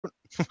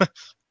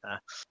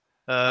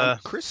Nah.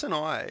 Chris and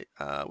I,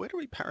 where do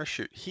we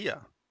parachute? Here.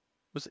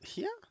 Was it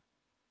here?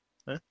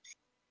 Huh?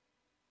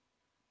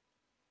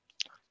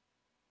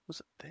 Was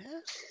it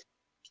there?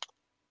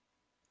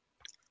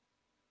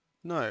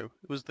 No,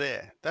 it was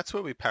there. That's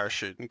where we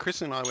parachute. And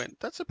Chris and I went,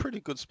 that's a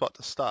pretty good spot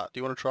to start. Do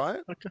you want to try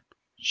it? Okay,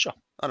 sure.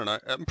 I don't know.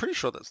 I'm pretty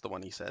sure that's the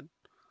one he said.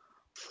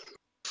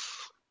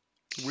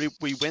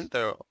 We went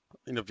there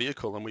in a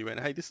vehicle and we went,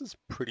 hey, this is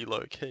pretty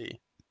low key.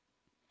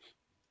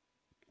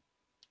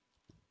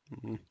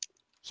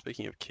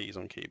 Speaking of keys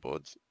on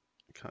keyboards,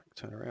 I can't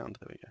turn around.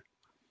 There we go.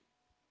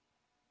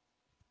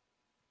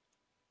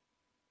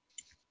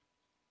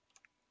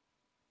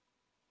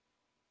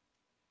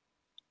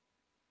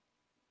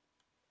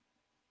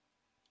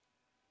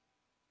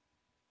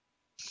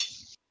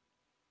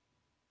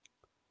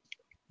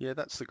 Yeah,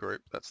 that's the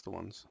group. That's the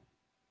ones.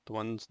 The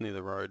ones near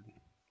the road.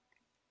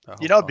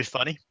 You know, it'd be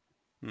funny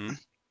Hmm?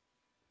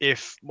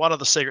 if one of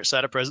the Secret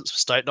Santa presents for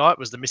State Night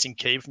was the missing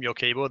key from your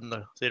keyboard in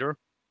the theatre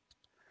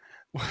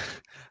room.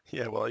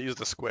 Yeah, well, I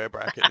used a square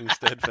bracket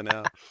instead for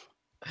now.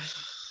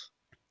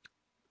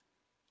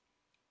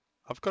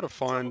 I've got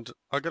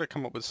to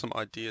come up with some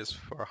ideas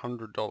for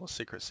 $100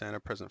 Secret Santa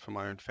present for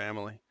my own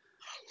family.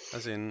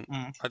 As in,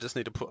 I just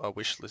need to put a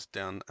wish list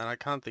down, and I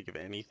can't think of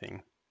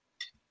anything.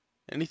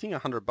 Anything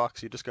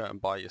 $100, you just go out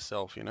and buy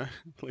yourself, you know?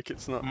 Like,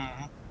 it's not...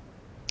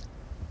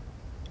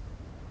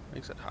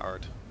 Makes it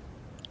hard.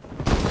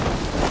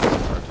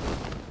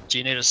 Do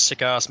you need a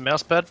sick-ass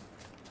mouse pad?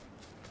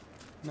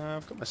 No,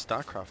 I've got my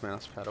StarCraft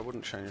mouse pad. I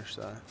wouldn't change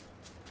that.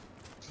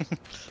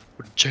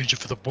 Wouldn't change it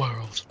for the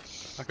world.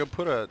 I could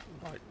put a,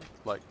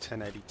 like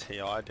 1080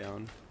 Ti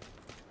down.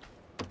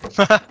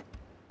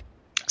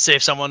 See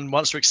if someone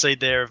wants to exceed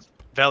their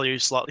value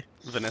slightly.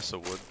 Vanessa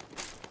would.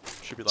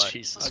 She'd be like,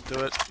 Jesus. I'd do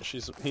it.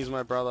 He's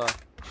my brother.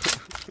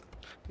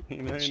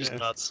 You know, She's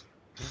nuts.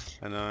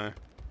 I know.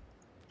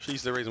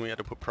 She's the reason we had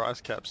to put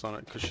price caps on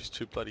it, because she's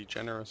too bloody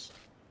generous.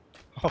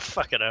 Oh,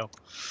 fucking hell.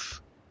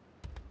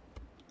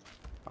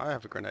 I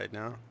have a grenade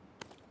now.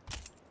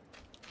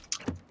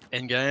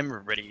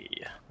 Endgame ready.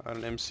 I got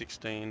an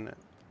M16 and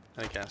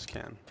a gas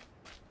can.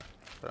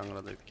 But I'm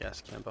going to leave the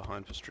gas can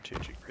behind for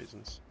strategic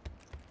reasons.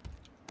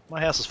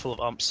 My house is full of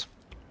umps.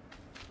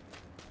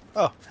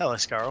 Oh, hello,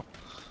 Scarrow.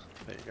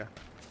 There you go.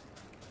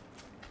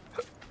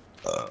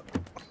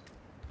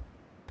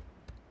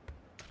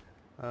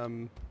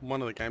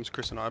 One of the games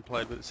Chris and I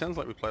played, but it sounds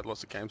like we played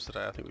lots of games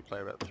today. I think we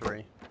played about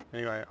 3.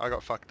 Anyway, I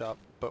got fucked up,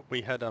 but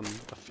we had I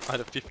had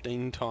a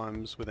 15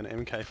 times with an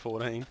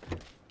MK14,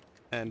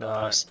 and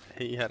Nice.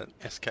 he had an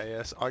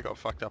SKS. I got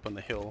fucked up on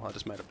the hill. I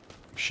just made a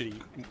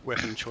shitty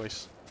weapon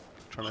choice,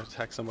 trying to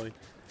attack somebody,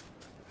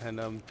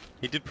 and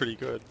he did pretty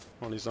good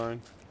on his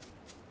own.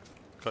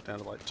 Got down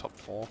to like top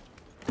 4.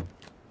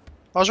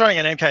 I was running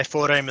an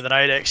MK14 with an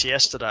 8X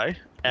yesterday,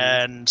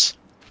 and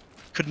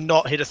could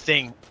not hit a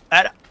thing.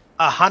 At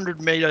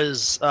 100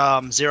 meters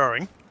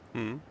zeroing,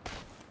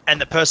 and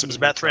the person was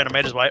about 300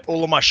 meters away,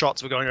 all of my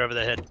shots were going over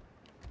their head.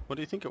 What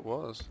do you think it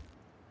was?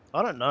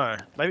 I don't know.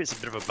 Maybe it's a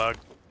bit of a bug.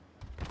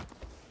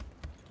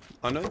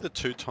 I know the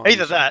 2 times.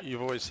 Either that.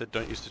 You've always said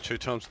don't use the 2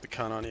 times with the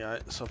Kar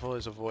 98, so I've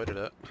always avoided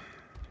it.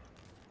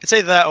 It's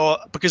either that or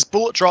because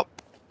bullet drop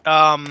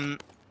at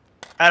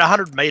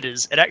 100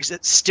 meters,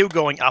 it's still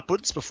going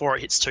upwards before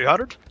it hits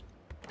 200.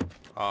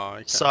 Oh,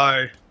 okay.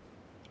 So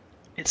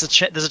it's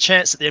there's a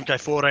chance that the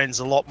MK14 is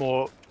a lot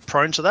more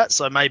prone to that.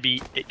 So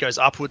maybe it goes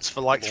upwards for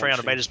like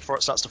 300 meters before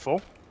it starts to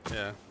fall.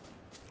 Yeah.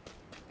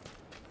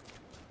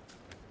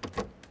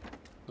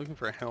 Looking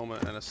for a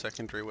helmet and a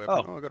secondary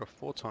weapon. Oh, I got a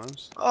 4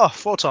 times. Oh,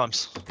 4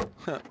 times.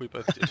 We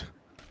both did.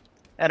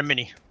 And a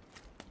mini.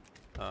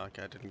 Oh,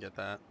 okay, I didn't get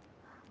that.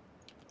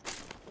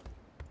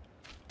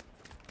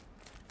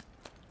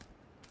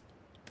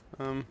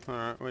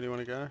 Alright, where do you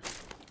want to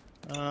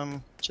go?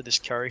 To this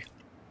curry.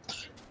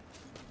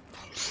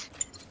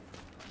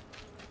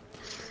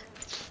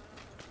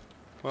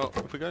 Well,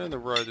 if we go down the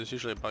road, there's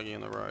usually a buggy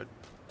on the road.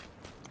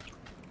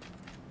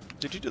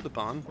 Did you do the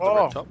barn? The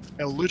Oh, red top?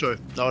 El Luto.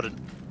 No, I didn't.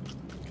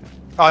 Okay.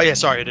 Oh, yeah,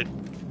 sorry, I did.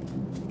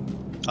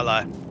 I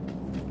lie. It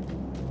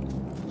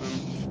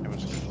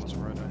was towards the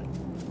road,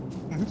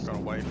 eh? Got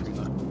away from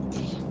the...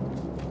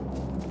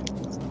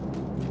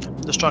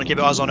 Just trying to keep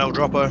eyes on El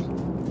Dropo.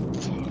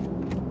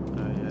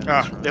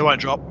 yeah, They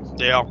won't drop.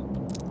 They are.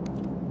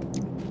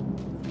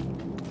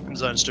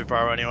 Zone's too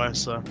far anyway,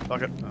 so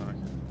fuck it. Oh, okay.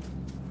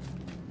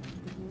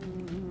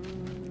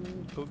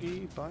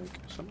 Boogie, bike,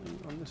 something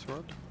on this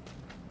road?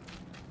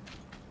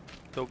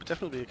 There'll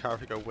definitely be a car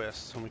if you go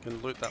west, and we can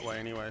loot that way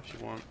anyway if you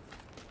want.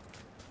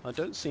 I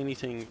don't see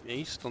anything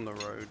east on the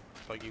road,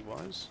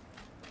 buggy-wise.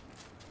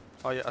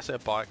 Oh yeah, I see a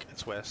bike,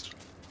 it's west.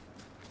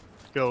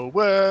 Go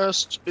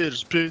west, it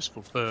is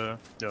peaceful there.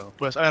 Go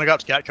west. I'm gonna go up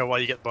to Gatco while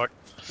you get the bike.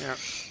 Yeah.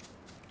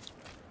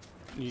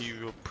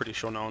 You're pretty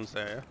sure no one's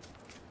there?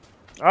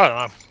 I don't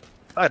know.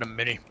 I had a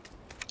mini.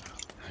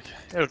 Okay.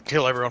 It'll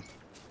kill everyone.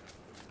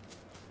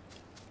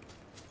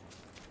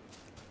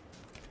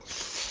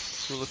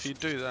 Well, if you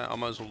do that, I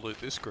might as well loot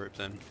this group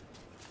then.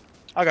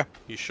 Okay.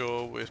 You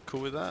sure we're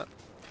cool with that?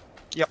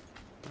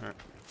 Alright.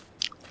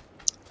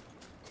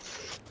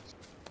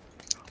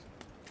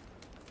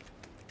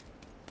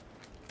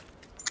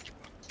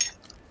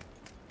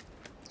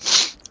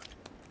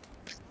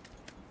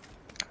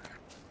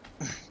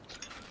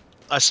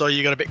 I saw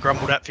you got a bit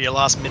grumbled at for your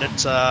last minute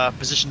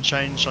position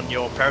change on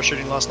your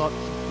parachuting last night.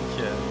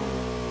 Yeah,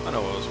 I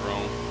know I was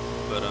wrong,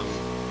 but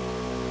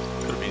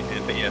could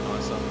have been handled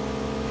nicer.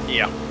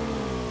 Yeah.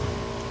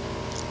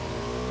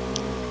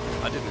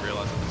 I didn't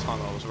realise at the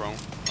time I was wrong.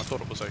 I thought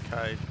it was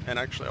okay, and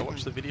actually I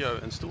watched the video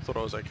and still thought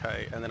I was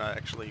okay, and then I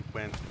actually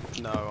went,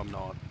 no, I'm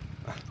not.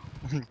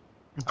 I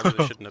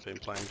really shouldn't have been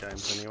playing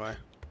games anyway.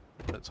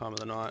 At that time of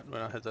the night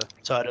when I had to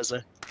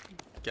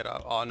get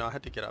up. Oh no, I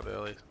had to get up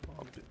early.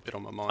 A bit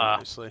on my mind,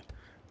 obviously.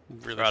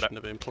 Really shouldn't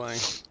have been playing.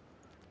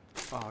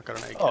 Oh, I got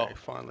an AK.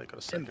 Finally got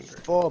a secondary.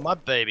 M4, my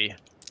baby.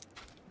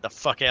 The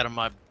fuck out of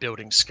my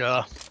building,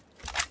 Scar.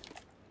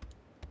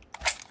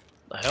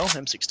 The hell?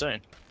 M16.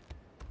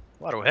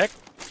 What the heck?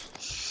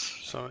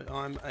 So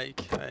I'm AK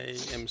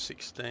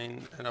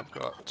M16 and I've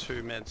got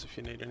 2 meds if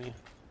you need any.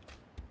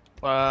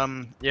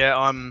 Yeah,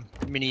 I'm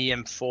mini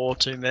M4,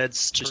 2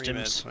 meds, 2 3 stims.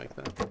 meds make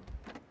that.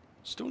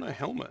 Still no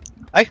helmet.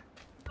 Hey?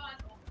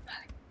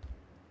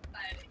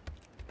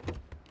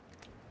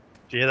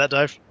 Did you hear that,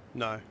 Dave?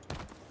 No.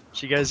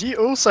 She goes, you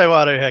also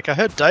what the heck? I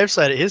heard Dave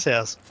say it at his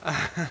house.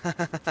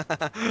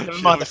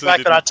 Never mind the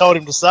fact that I told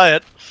him to say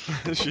it.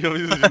 She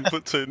obviously didn't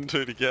put 2 and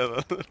 2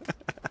 together.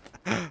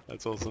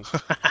 That's awesome.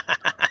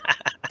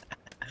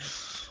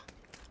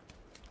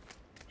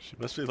 She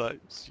must be like,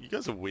 you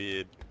guys are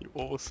weird. You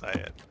all say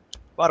it.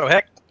 What the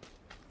heck?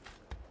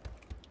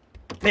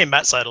 Me and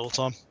Matt say it all the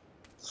time.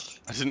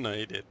 I didn't know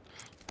you did.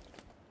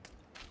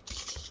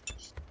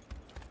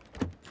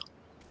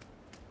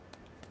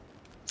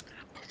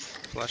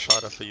 Flash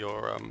hider for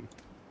your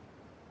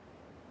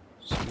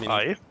Smini.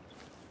 Are you?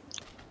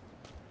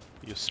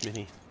 Your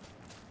Smini.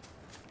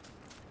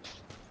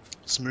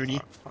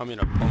 Smoony. I'm in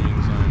a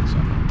bombing zone, so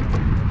I'm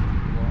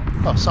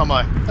Oh, so am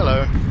I.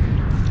 Hello.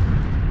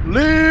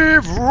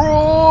 Leave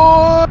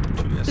right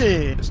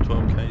there. There's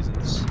 12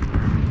 Ks.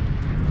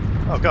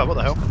 Oh god, what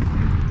the hell?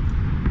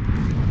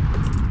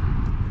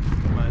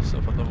 Got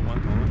myself a level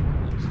 1 helmet.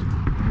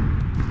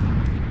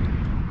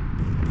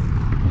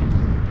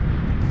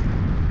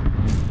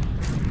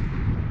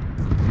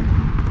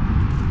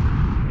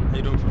 How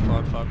you doing for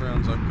 5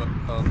 rounds? I've got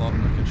a lot I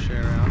can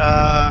share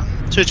out.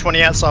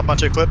 220 outside my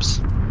 2 clips.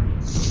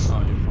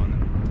 Oh, you're fine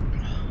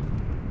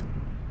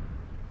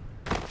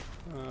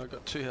then. I've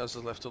got 2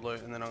 houses left to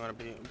loot, and then I'm going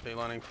to be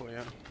beelining for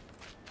you.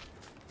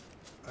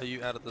 Are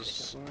you out of the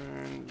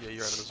zone? Yeah,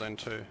 you're out of the zone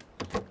too.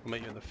 I'll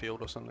meet you in the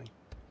field or something.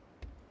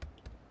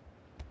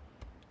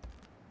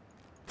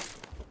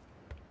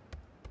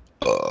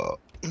 Full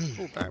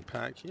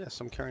backpack. Yes,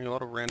 I'm carrying a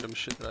lot of random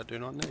shit that I do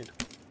not need.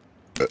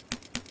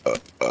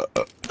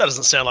 That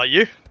doesn't sound like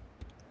you.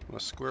 I'm a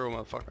squirrel,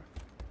 motherfucker.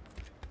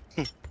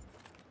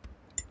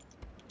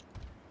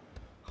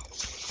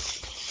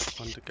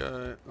 Fun to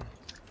go.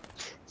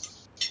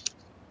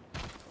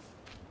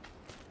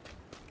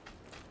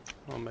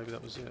 Oh, maybe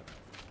that was it.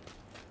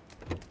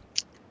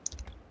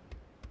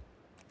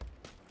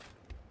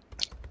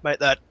 Mate,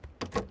 that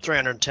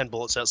 310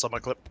 bullets outside my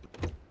clip.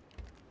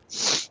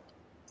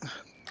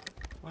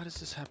 Why does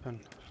this happen?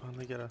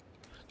 Finally get a...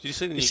 Did you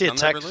see the new see gun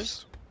they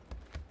released?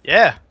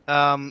 Yeah.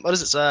 What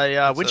does it say?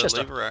 It's Winchester.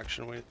 a lever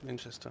action with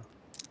Winchester.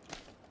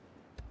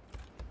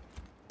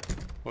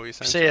 What were you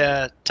saying? See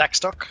a tac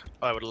stock?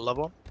 I would love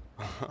one.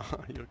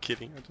 You're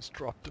kidding, I just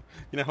dropped it.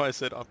 You know how I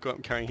said I'm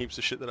carrying heaps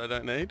of shit that I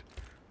don't need?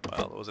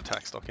 Well, there was a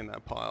tac stock in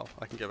that pile.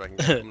 I can go back and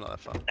get them, not that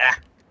far. Nah,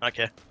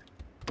 okay.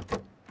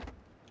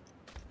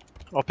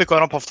 I'll pick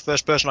one up off the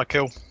first person I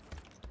kill.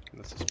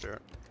 That's the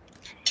spirit.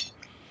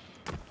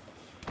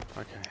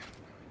 Okay,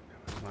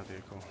 where's my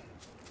vehicle?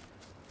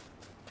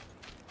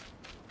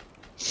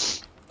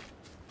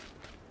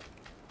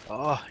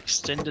 Oh,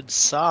 extended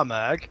SAR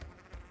mag.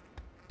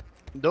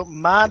 Don't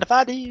mind if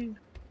I do.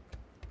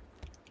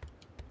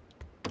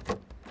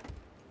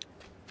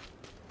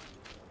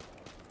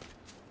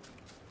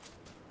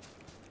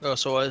 Oh,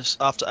 so I was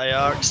after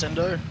AR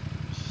extendo.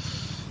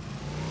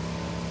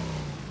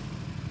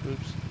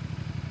 Oops.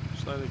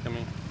 Slowly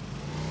coming.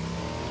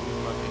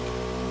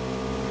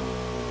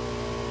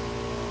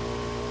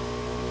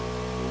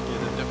 Yeah,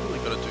 they've definitely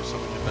got to do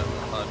something about the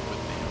HUD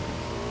with the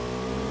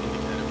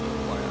indicator for the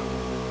player.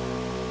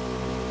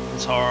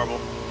 It's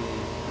horrible.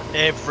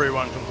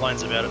 Everyone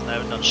complains about it and they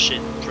haven't done shit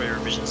in 3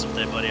 revisions of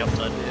their bloody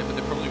update. Yeah, but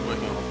they're probably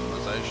working on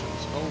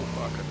optimizations. Oh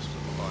fuck, I just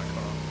put the bike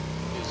on.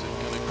 Is it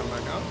going to come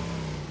back up?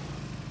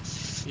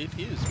 It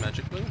is,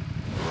 magically.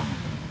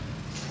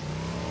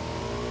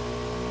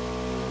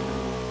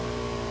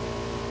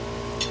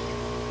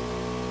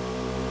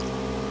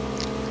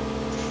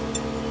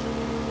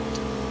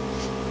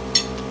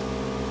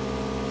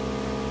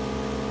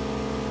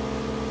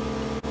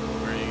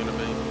 Where are you going to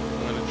be?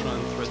 I'm going to try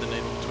and thread the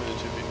needle between the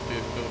 2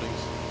 big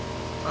buildings.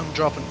 I'm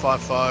dropping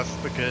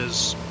 5.5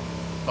 because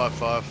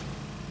 5.5.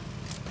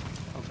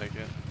 I'll take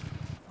it.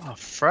 Oh,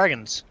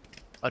 fraggins.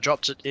 I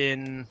dropped it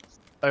in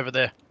over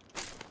there.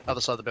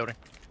 Other side of the building,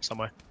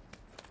 somewhere.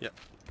 Yep.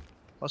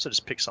 I also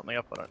just picked something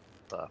up. I don't.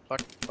 The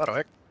fuck? What the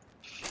heck?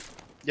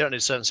 You don't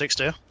need 7.6,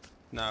 do you?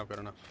 No, I've got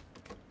enough.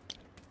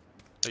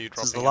 Are you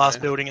dropping? This is the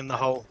last building in the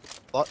whole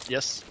lot.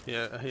 Yes.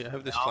 Yeah, here,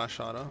 have this flash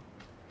hider.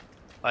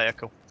 Oh yeah,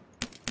 cool.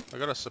 I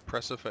got a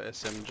suppressor for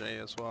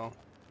SMG as well.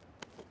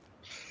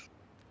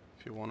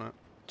 If you want it.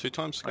 2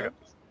 times scope? Okay.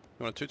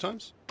 You want it 2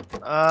 times?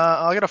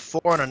 I got a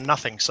 4 and a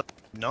nothing. So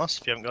nice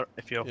if you haven't got it.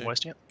 If you're Yeah.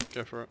 wasting it.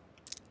 Go for it.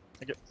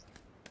 Okay.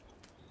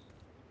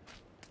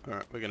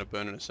 Alright, we're gonna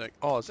burn in a sec.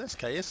 Oh, is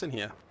SKS in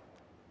here?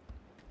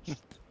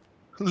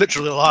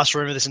 Literally the last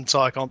room of this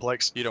entire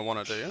complex. You don't want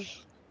it, do you?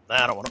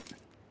 Nah, I don't want it.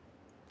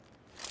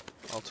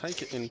 I'll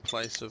take it in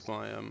place of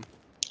my oh.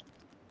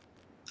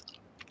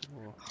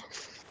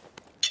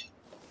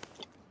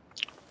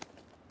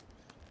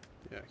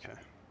 Yeah, okay.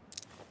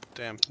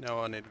 Damn, now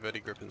I need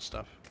vertigrip and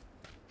stuff.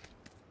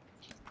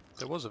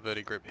 There was a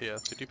vertigrip here.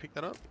 Did you pick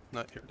that up?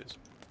 No, here it is.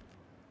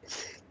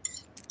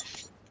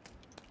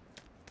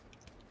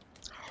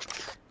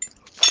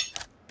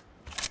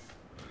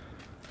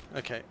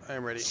 Okay, I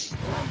am ready.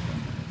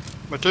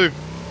 Me too.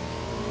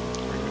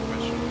 Very good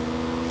question.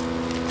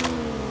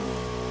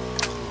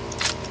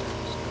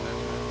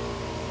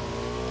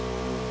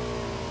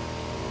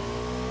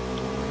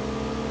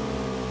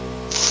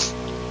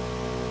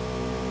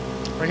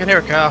 I can hear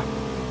a car.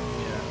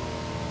 Yeah.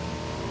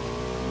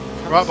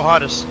 Right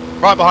behind us.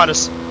 Right behind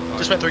us. Oh,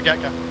 Just yeah. went through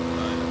Gatka.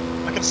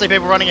 Oh, I can see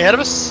people running ahead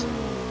of us.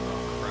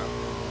 crap.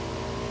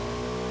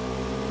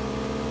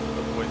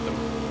 Avoid them.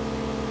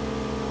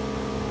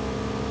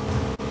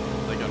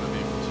 They're gonna be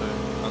able to.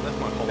 I left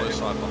my hollow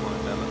side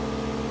behind, damn it.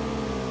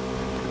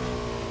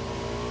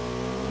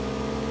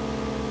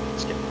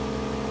 Let's get...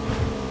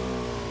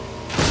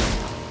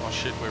 Oh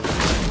shit, we're really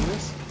making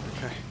this?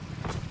 Okay.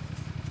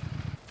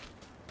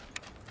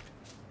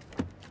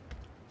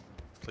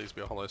 Please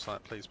be a hollow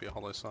site, please be a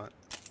hollow site.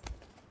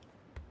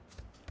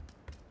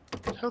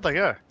 How'd they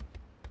go?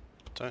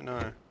 Don't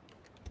know.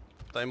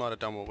 They might have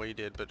done what we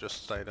did, but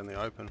just stayed in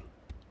the open.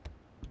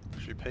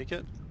 Should we peek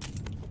it?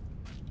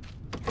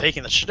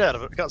 Peeking the shit out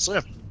of it. I can't see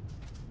them.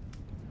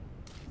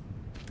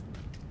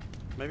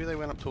 Maybe they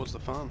went up towards the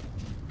farm.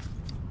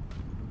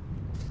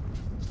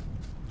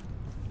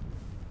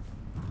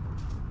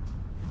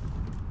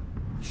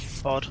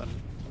 Odd.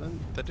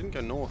 They didn't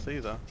go north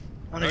either.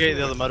 I'm gonna get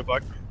the other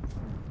motorbike.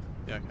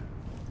 Yeah, okay.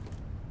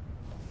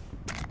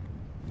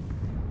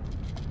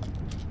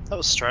 That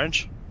was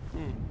strange.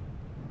 Hmm.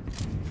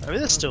 Maybe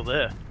they're still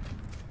there.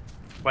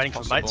 Waiting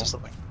for mates or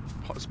something.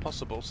 It's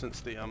possible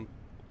since the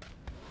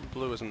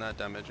blue isn't that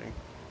damaging.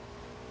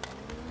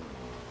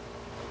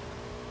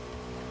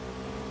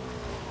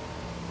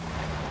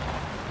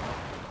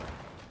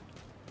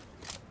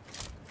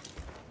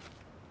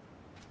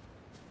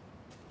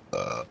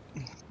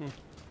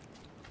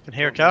 Can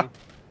hear a car.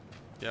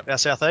 Yep. Our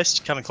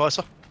southeast, coming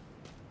closer.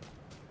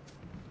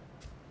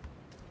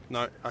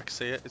 No, I can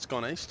see it. It's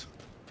gone east.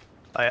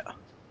 Oh yeah.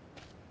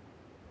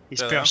 He's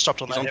There pretty they much are.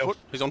 stopped on He's that on hill. foot.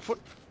 He's on foot.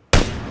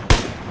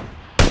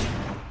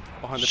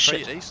 Behind the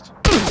Shit. tree east.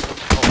 Oh.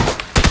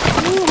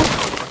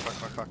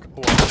 Fuck.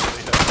 Oh, I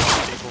really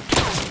hurt people.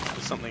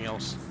 There's something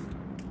else.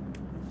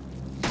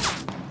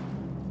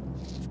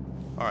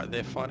 Alright,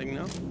 they're fighting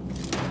now.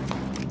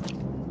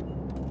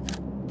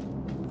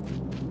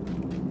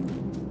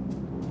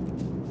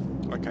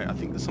 Okay, I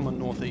think there's someone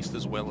northeast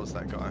as well as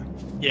that guy.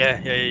 Yeah,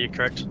 you're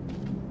correct.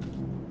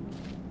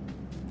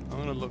 I'm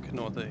gonna look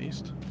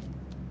northeast.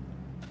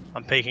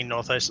 I'm peeking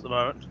northeast at the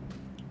moment.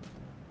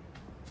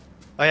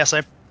 Oh yeah,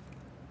 same.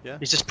 Yeah?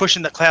 He's just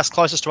pushing the house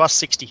closest to us,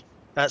 60.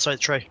 Sorry,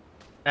 the tree.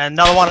 And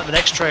another one at the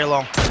next tree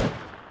along.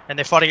 And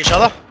they're fighting each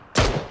other.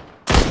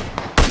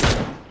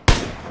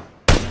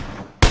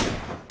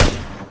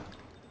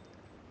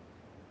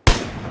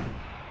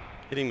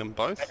 Hitting them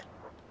both?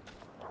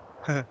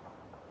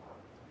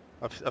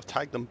 I've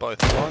tagged them both.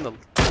 The guy on the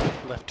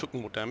left took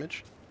more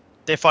damage.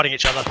 They're fighting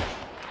each other.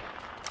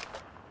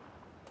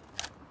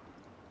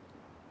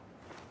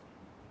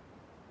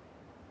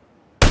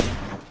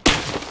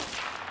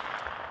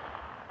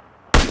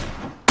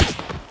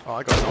 Oh,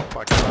 I got knocked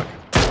by a car.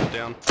 I'm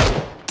down.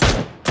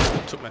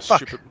 Took my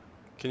stupid...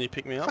 Can you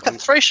pick me up? Fucking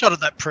 3-shotted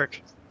that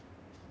prick.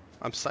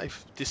 I'm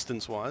safe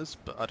distance-wise,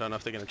 but I don't know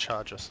if they're going to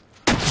charge us.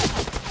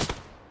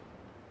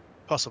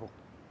 Possible.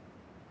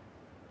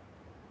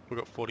 We've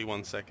got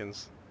 41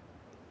 seconds.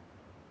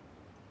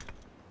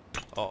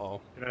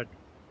 Uh-oh. Good.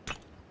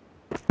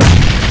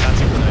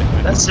 That's a grenade,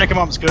 man. That second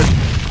one was good.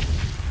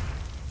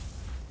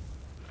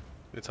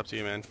 It's up to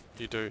you, man.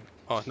 You do.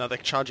 Oh, no, they're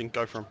charging.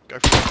 Go for them. Go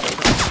for them. Go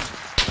for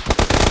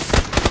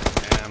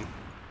them. Damn.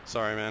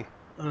 Sorry, man.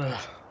 Ugh,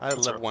 I had a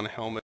that's level 1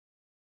 helmet.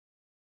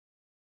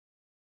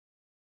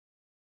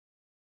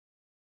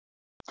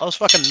 I was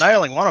fucking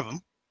nailing one of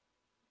them.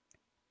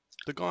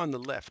 The guy on the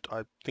left,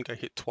 I think I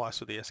hit twice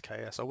with the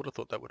SKS. I would have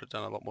thought that would have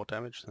done a lot more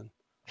damage than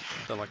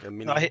like a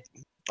mini.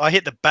 I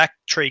hit the back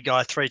tree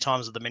guy 3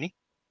 times with the mini.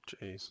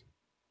 Jeez.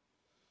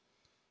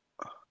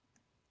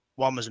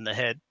 One was in the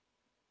head.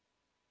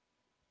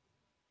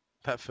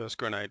 That first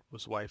grenade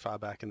was way far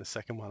back, and the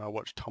second one I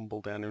watched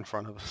tumble down in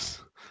front of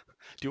us.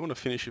 Do you want to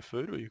finish your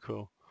food, or are you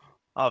cool?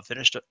 I've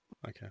finished it.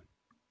 Okay.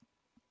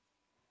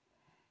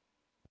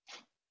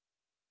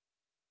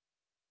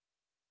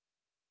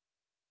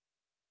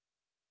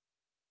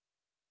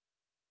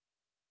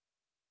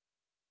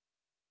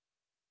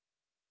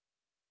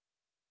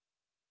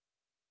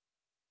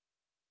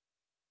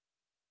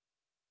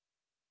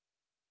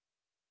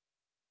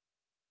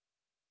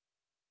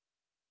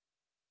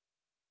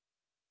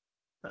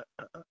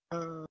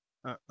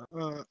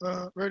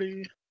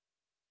 Ready.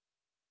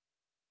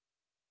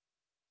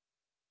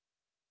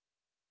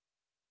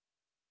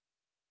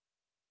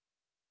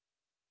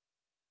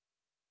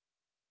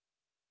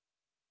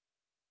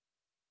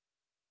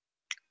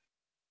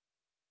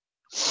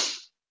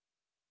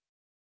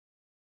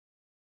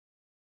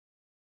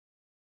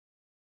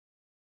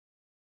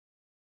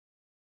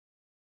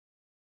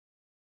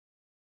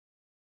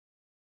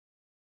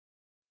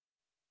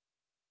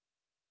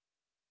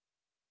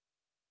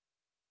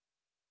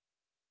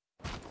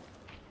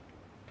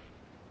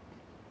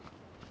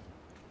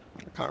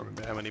 I can't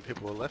remember how many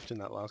people were left in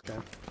that last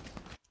game.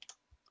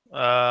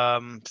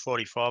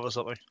 45 or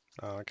something.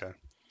 Oh, okay.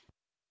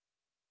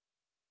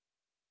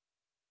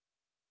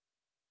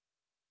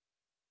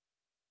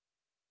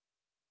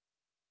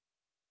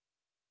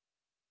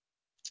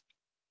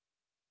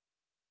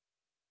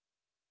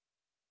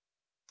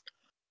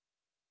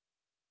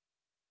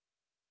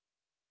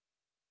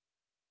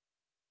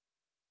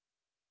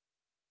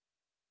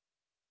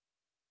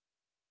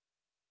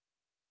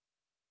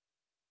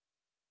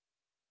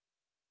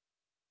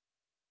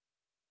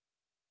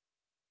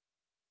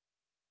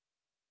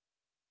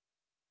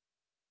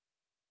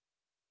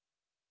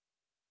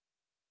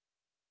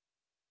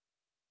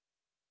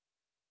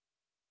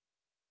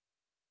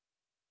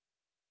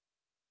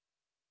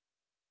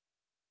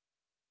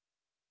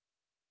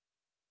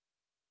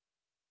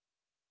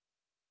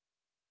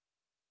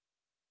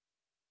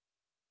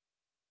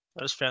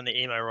 I just found the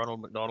emo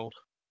Ronald McDonald.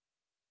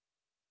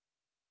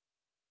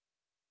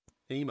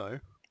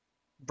 Emo?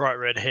 Bright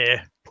red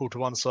hair, pulled to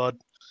one side.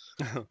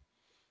 Do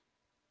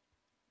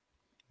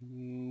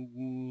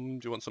you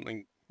want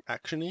something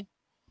actiony?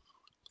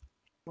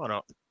 Why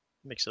not?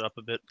 Mix it up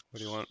a bit. What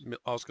do you want?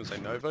 I was going to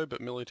say Novo,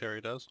 but military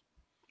does.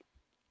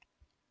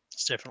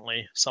 It's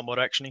definitely somewhat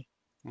actiony.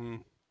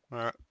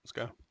 Alright, let's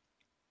go.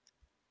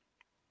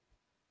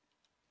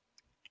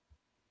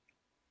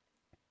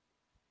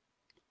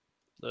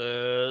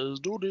 Let's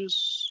do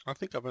this. I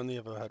think I've only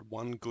ever had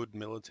one good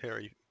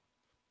military,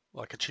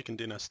 like a chicken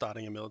dinner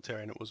starting a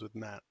military, and it was with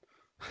Matt.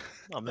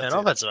 Oh man,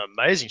 I've had some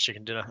amazing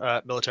chicken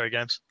dinner, military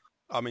games.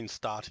 I mean,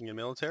 starting a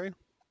military?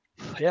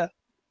 Yeah.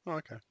 Oh,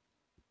 okay.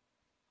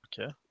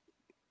 Okay.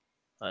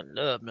 I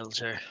love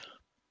military.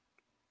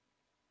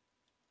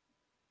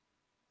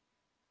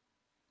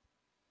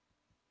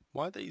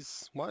 Why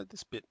this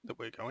bit that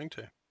we're going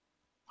to?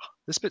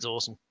 This bit's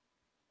awesome.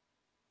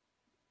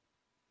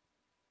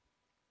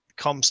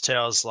 Comms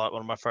Tower's like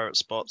one of my favourite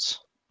spots.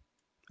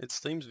 It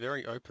seems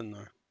very open though.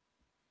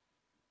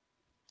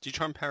 Do you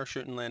try and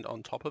parachute and land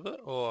on top of it,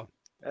 or?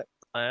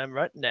 I am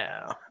right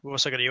now. We've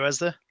also got a US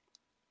there.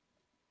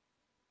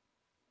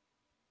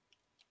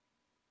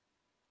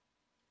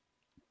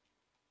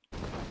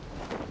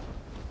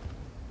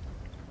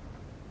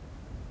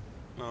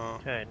 Oh,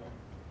 Okay.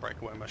 break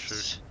away my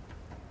shoe.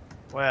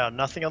 Wow,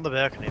 nothing on the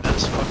balcony.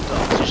 That's fucked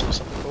up. There's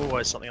usually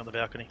always something on the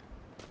balcony.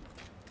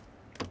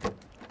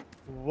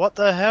 What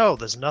the hell?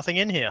 There's nothing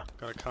in here.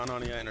 Got a Kar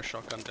 98 and a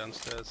shotgun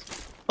downstairs.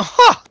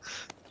 Aha!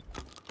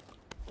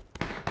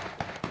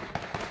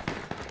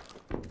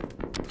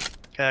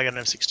 Okay, I got an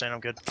M16. I'm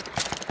good.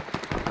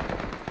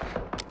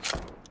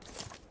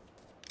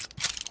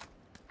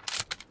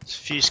 There's a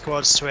few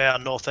squads to our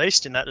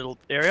northeast in that little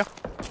area.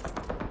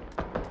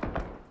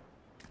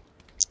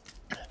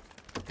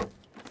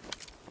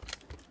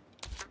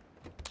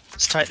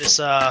 Let's take this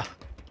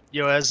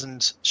UAS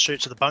and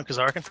shoot to the bunkers,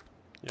 I reckon.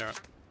 Yeah.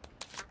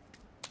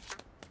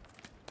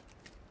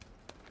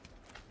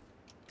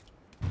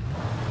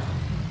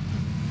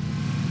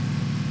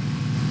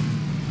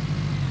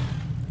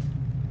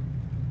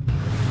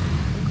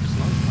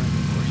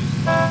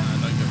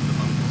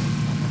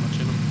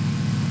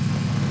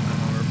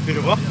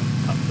 Beautiful.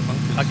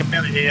 Yeah, I can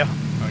barely hear you.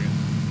 Okay.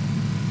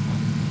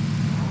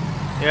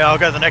 Yeah, I'll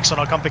go to the next one.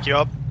 I'll come pick you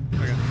up.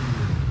 Okay.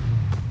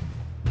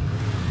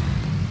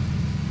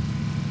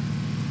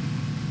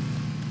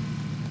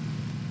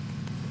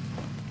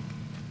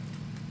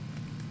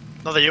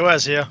 Another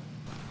UAS here.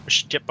 We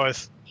should get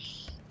both.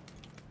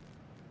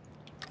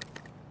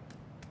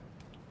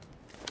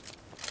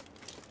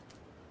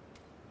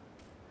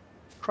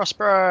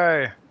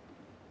 Crossbow.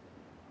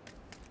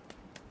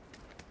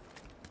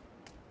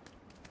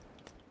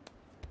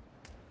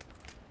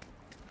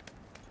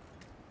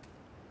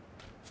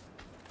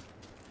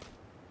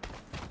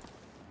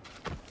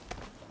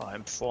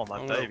 I'm for my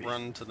I'm baby. gonna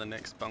run to the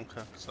next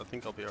bunker, so I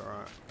think I'll be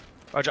alright.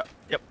 Roger.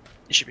 Yep.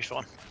 You should be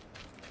fine.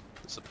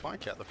 There's a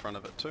bike out the front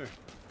of it too.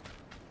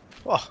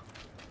 Oh.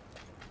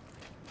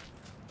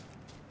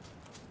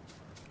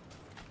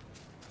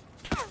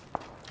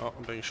 Oh,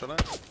 I'm being shot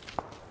at.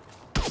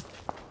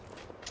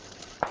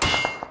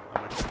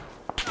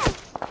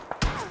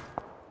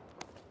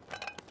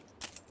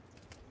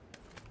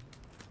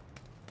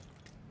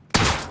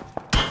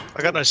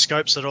 I got no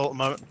scopes at all at the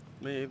moment.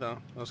 Me either.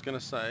 I was gonna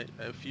say,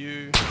 if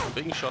you... I'm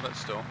being shot at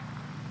still.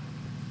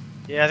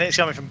 Yeah, I think it's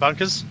coming from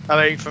bunkers.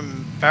 I mean,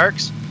 from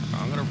barracks.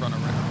 I'm gonna run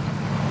around.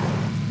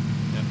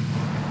 Yep.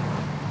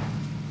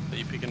 Are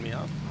you picking me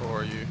up, or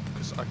are you?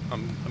 Because I'm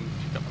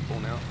picking up the ball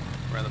now,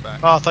 around the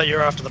back. Oh, I thought you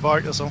were after the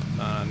bike. That's all.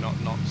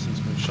 Not since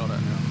being shot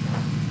at now.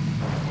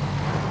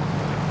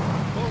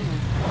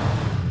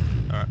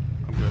 Alright,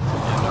 I'm good.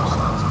 Yeah, no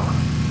sides.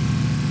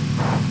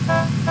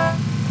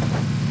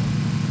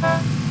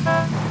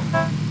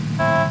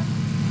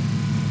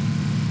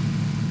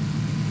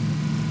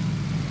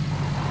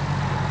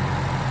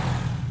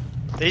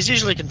 These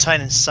usually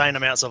contain insane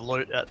amounts of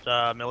loot at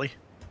Millie.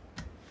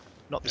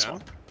 Not this Yeah.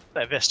 one.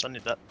 That vest, I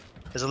need that.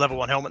 There's a level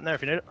 1 helmet in there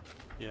if you need it.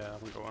 Yeah, I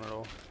haven't got one at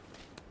all.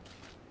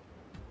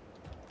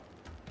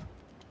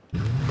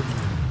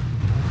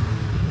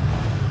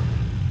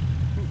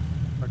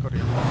 I got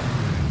it.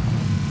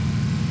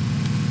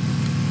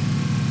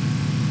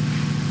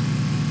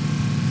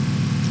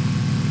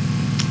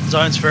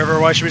 Zone's forever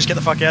away. Should we just get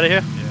the fuck out of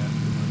here? Yeah.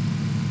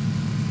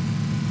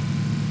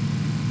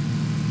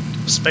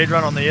 Speed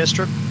run on the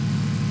airstrip.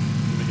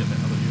 Let me get that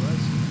other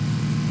UAs.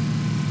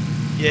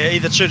 Yeah,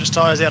 either shoot his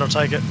tyres out or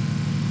take it.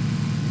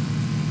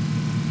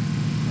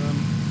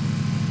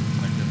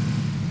 Take it.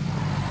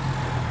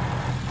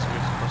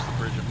 Squeeze across the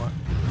bridge, it might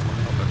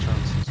help our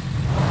chances.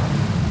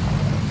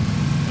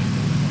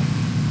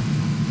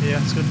 Yeah,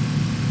 that's good.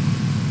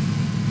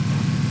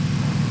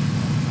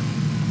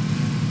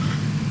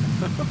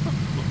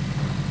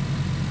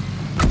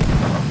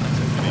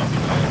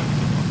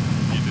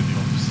 You did the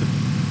opposite.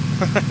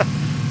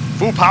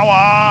 Full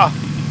power!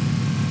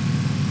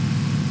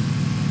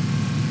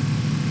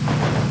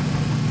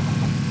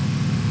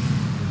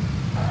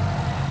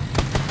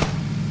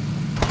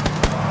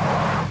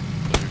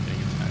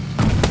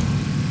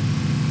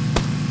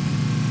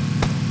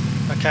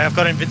 Okay, I've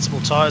got invincible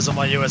tyres on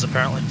my US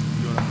apparently.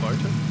 You want to boat it,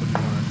 or do you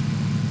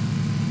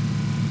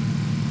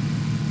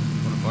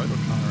want to boat or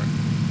car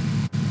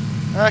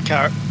it?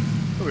 Carrot.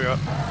 Here we are.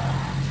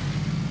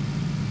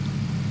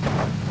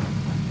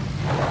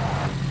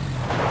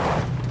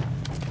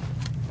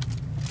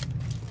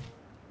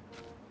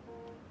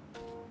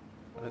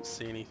 I don't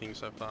see anything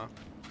so far.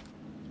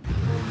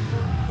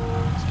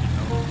 Let's keep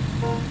going.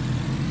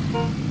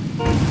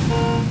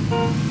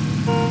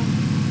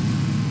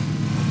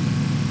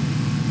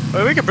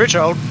 Well, we can bridge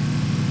hold.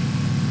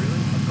 Really?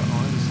 I've got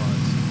iron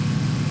sights.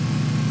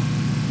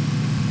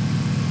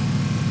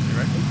 You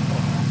reckon?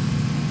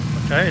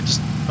 Okay,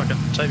 just fucking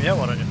take me out,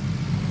 why don't you? You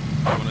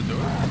want to do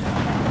it?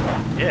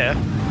 Yeah,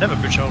 never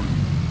bridge hold.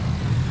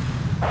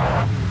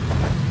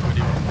 Where do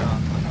you want to go?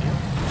 Like here?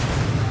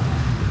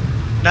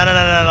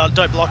 No,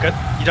 don't block it.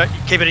 You don't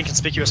keep it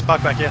inconspicuous.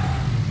 Park back here.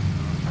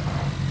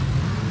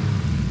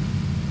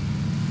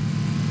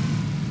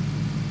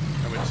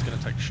 And we're just going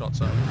to take shots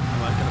at them.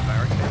 Am I going to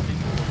barricade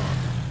people or not?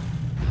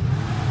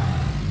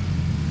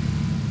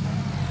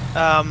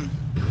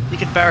 You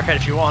can barricade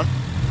if you want.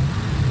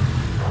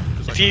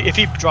 If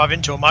you drive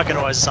into them, I can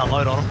always just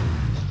unload on them.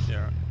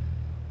 Yeah, right.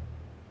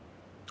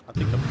 I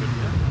think I'm good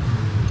here.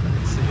 I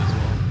can see as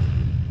well.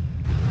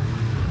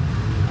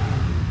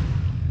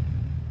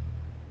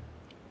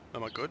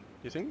 Am I good,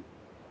 you think?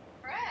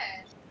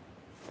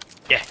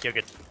 Yeah, you're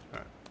good.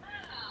 Alright.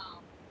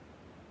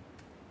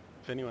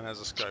 If anyone has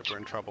a scope, we're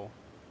in trouble.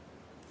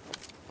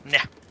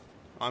 Nah.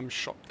 I'm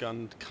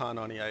shotgunned Car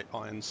 98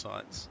 iron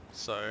sights,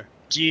 so...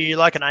 Do you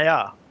like an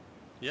AR?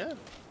 Yeah.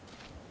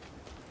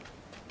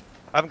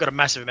 I haven't got a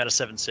massive amount of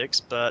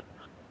 7.6, but...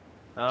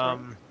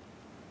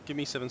 Give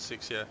me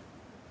 7.6, yeah.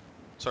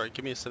 Sorry,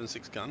 give me a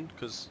 7.6 gun,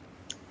 because...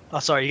 Oh,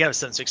 sorry, you gave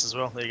us 7.6 as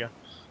well. There you go.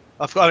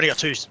 I've only got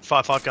two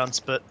 5.5 guns,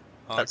 but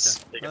that's...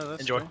 okay. There you go. No,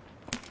 that's enjoy. cool.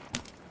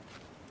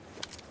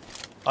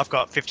 I've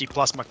got 50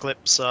 plus my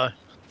clip, so...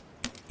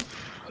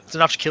 It's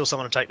enough to kill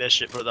someone and take their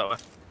shit, put it that way.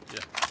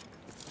 Yeah.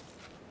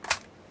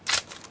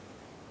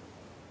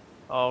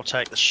 I'll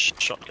take the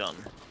shotgun.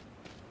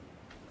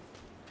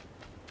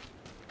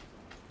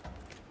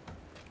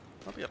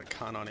 I'll be able to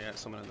Car 98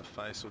 someone in the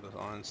face with his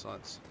iron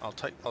sights. I'll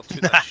do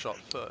that shot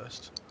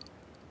first.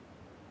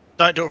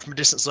 Don't do it from a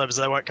distance though, because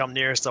they won't come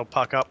near us, they'll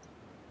puck up.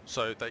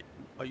 So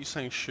are you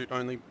saying shoot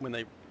only when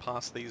they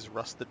pass these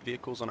rusted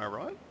vehicles on our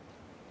right?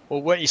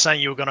 Well, weren't you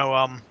saying you were going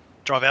to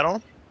drive out on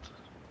them?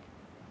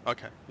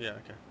 Okay, yeah,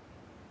 okay.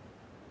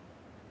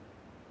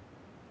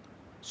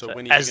 So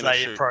when as you're gonna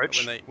they shoot,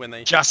 approach, when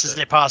they just as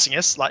they're passing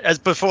us, like as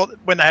before,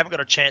 when they haven't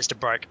got a chance to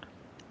break.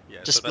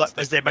 yeah, just so like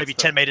as they're maybe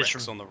 10 meters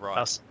from on the right.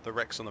 us. The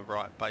wrecks on the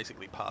right,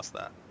 basically past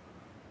that.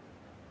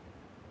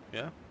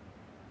 Yeah.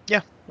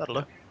 Yeah,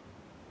 that'll do.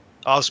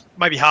 I was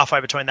maybe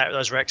halfway between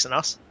those wrecks and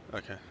us.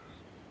 Okay.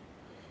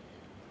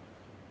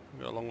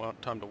 We've got a long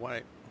time to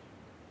wait.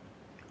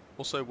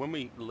 Also, when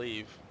we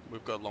leave,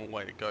 we've got a long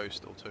way to go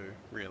still too,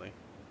 really.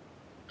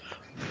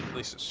 At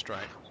least it's straight.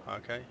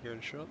 Okay, you're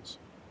in shorts.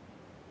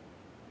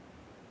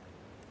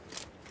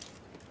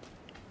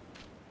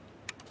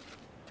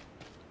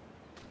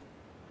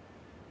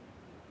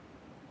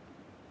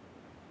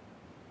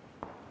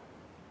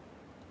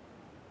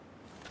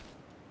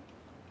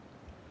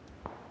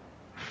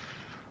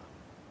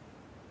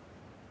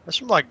 That's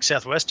from like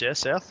southwest, yeah,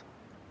 south.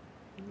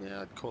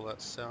 Yeah, I'd call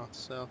that south,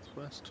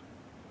 southwest.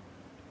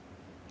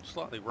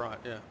 Slightly right,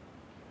 yeah.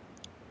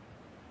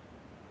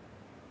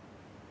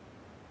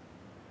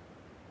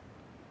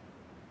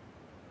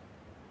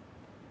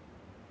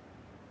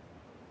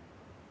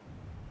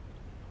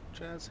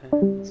 Jazz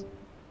hands.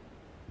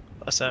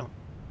 Hi, Sam.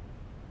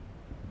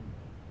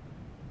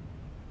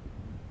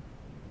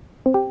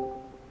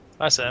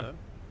 Hi, Sam.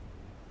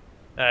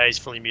 He's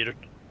fully muted.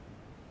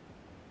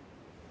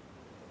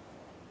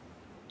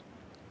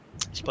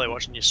 He's probably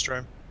watching your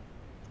stream.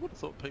 I would have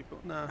thought people...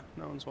 Nah,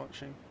 no one's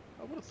watching.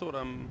 I would have thought,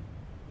 I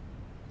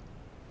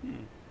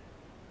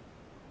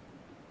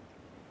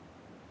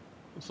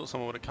thought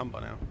someone would have come by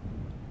now.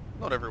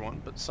 Not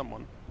everyone, but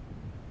someone.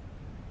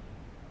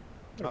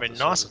 Would have been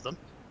nice of them.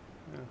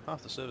 Yeah,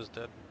 half the server's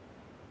dead.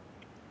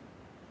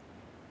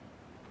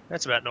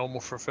 That's about normal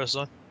for a first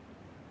zone.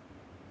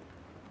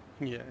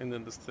 Yeah, and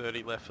then there's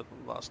 30 left for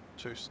the last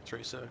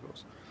 3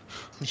 circles.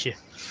 Yeah.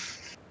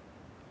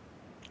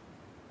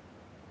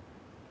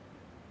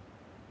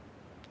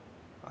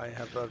 I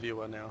have a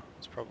viewer now.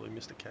 It's probably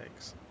Mr.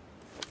 Cakes.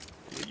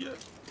 Yeah.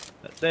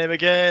 That name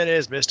again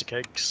is Mr.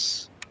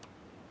 Cakes.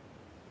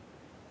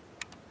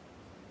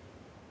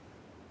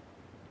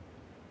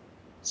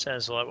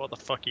 Sounds like, what the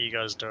fuck are you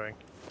guys doing?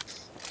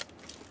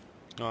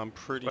 Oh, I'm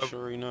pretty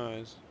sure he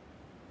knows.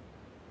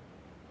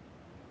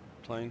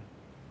 Plane.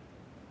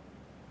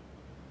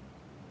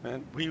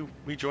 Man,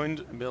 we joined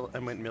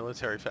and went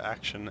military for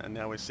action, and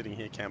now we're sitting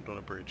here camped on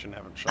a bridge and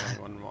haven't shot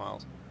anyone in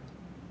miles.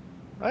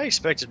 I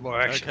expected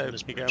more action. Okay, on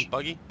this you bridge.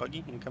 going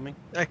buggy incoming.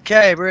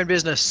 Okay, we're in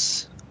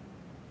business.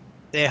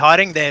 They're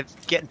hiding. They're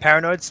getting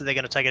paranoid, so they're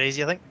going to take it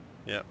easy, I think.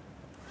 Yep,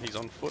 he's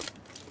on foot.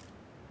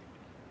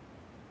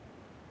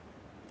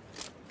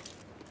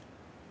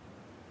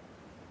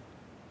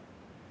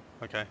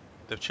 Okay,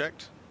 they've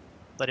checked.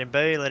 Let him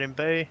be. Let him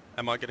be.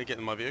 Am I going to get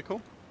in my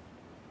vehicle?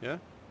 Yeah.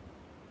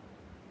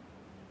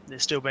 They're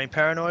still being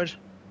paranoid.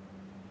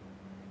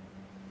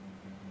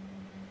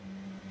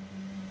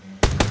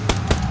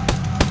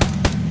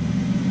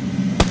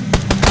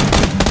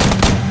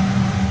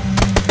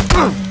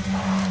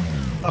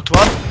 Knocked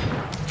one.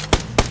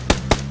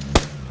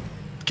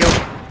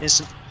 Killed.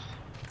 Instant.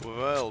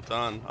 Well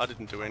done. I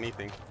didn't do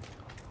anything.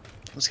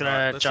 I'm just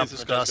gonna jump in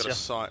the dust. Got a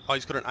sight. Oh,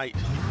 he's got an 8.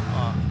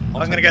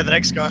 I'm gonna go to the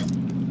next guy.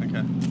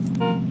 Okay.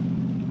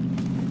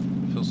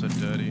 Feels so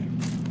dirty.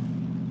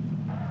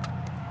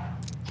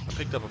 I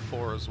picked up a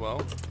 4 as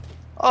well.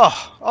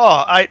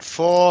 Oh, 8,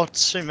 4,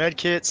 2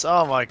 medkits.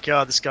 Oh my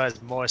god, this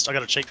guy's moist. I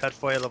got a cheek pad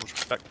for you, level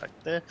backpack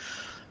there.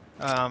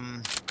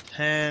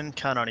 Hand,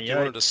 can't only. Do you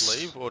want to just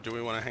leave, or do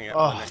we want to hang out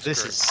with the next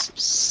this group? is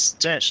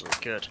substantially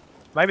good.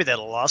 Maybe they're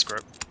the last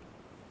group.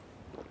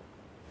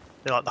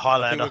 They're like the I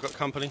Highlander. think we've got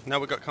company. Now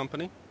we've got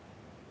company.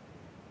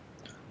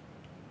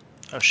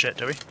 Oh shit,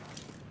 do we?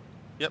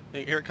 Yep,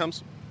 here it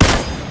comes.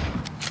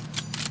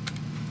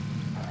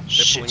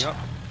 Shit. They're pulling up.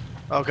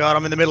 Oh god,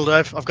 I'm in the middle,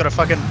 Dave. I've got to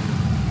fucking...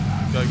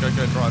 Go,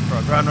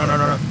 drive. Run. Drive.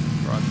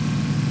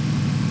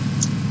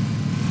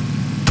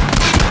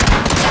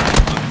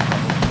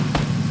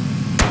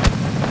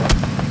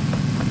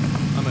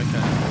 I'm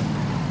okay.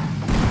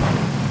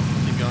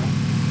 Keep going.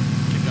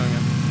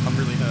 I'm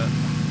really hurt.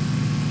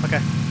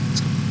 Okay,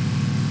 let's go.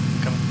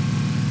 Coming.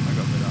 I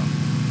got lit up.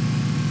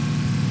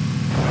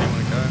 Where do you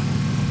want to go?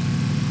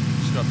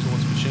 Just go up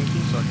towards Pachinki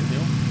so I can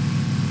heal.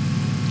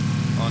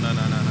 Oh no, I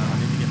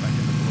need to get back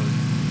in the blue.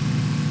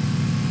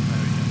 There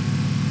we go.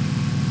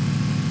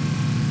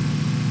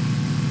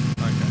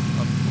 Okay,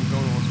 I'm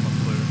going towards my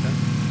blue, okay?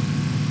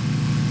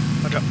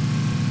 Okay.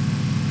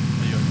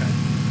 Are you okay?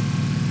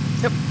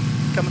 Yep,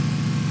 coming.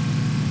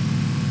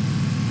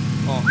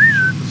 Oh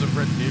shit, there's a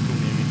red vehicle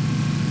near me.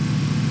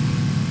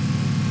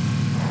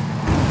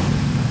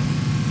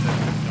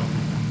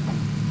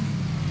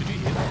 Did you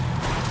hear that?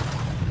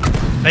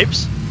 Beeps?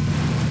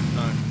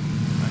 No.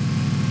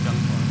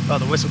 Gunfire. Oh,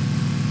 the whistle.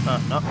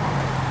 No.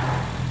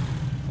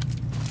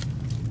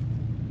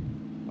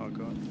 Oh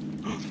god.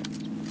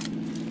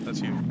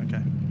 That's you?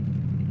 Okay.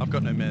 I've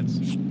got no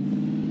meds.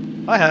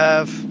 I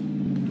have.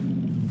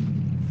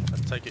 I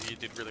take it you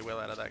did really well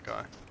out of that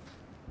guy.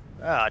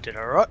 I did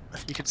alright,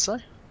 you could say.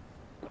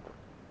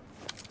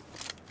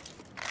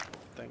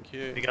 Thank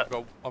you. You got-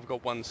 I've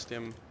got 1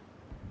 stim.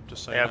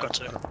 Just so Yeah, you I've know. got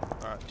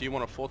 2. Alright, do you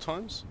want a 4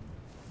 times?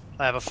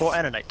 I have a 4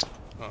 and an 8.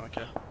 Oh,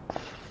 okay.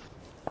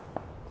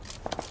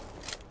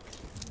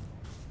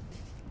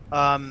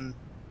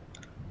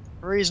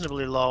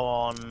 Reasonably low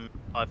on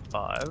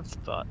 5.5,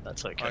 but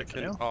that's okay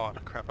for now. Oh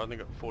crap, I only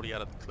got 40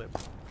 out of the clip.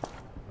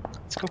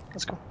 That's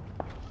cool.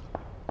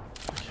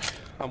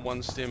 I'm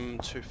 1 stim,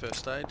 2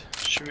 first aid.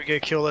 Should we go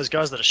kill those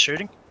guys that are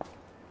shooting?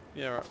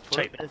 Yeah, right.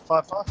 Take me at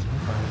 5.5.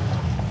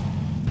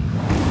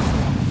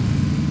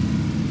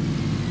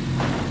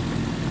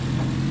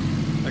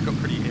 They got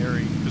pretty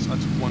airy because I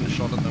took 1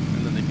 shot at them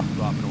and then they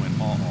pulled up and I went,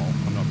 oh,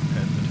 I'm not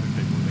prepared for 2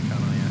 people with a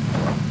can't aim.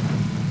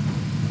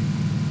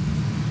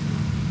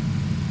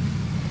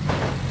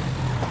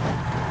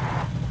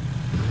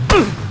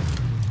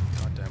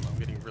 God damn, I'm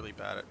getting really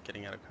bad at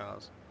getting out of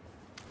cars.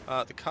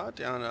 The car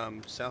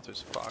down south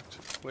is fucked.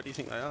 Where do you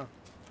think they are?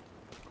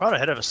 Right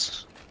ahead of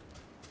us.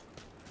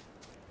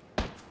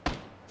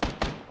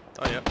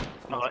 Oh yeah,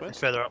 Oh, northwest.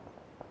 further up.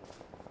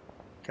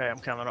 Okay, I'm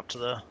coming up to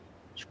the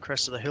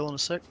crest of the hill in a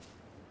sec.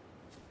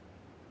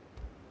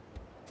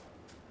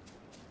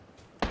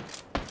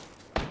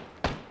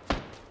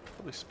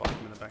 Probably spot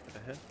him in the back of the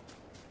head.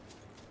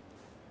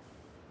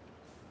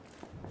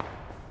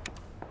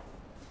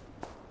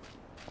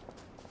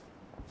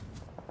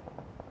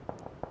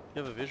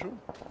 You have a visual?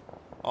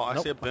 Oh, I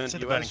Nope, see a I can burnt see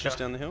the UAS burning just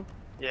car. down the hill.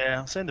 Yeah,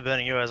 I'm seeing the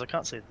burning UAs. I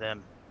can't see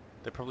them.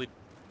 They're probably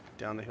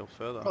down the hill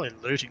further. Probably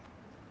looting.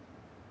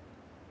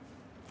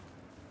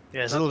 Yeah,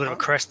 there's Is a that little the bit of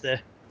a car? crest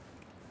there.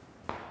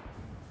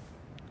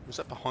 Was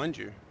that behind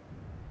you?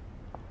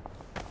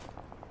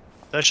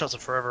 Those shots are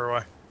forever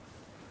away.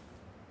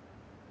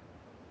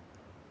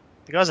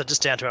 The guys are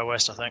just down to our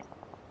west, I think.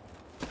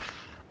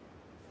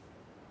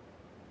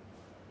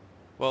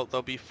 Well,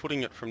 they'll be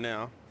footing it from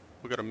now.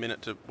 We've got a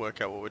minute to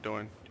work out what we're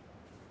doing.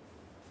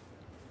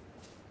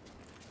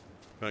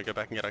 You want to go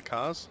back and get our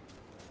cars?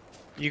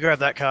 You grab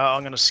that car,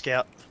 I'm going to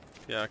scout.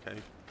 Yeah, okay.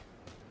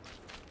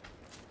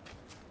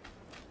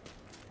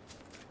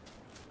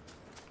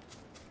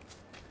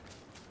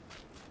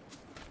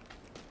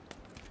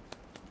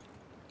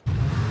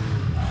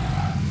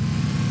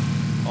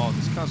 Oh,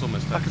 this car's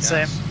almost out I of can gas. see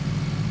him.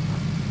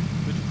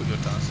 Where'd you put your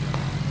Darcy on?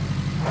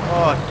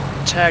 Oh,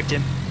 tagged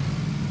him.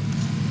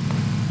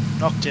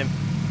 Knocked him.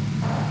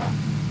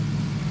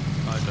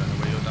 I don't know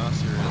where your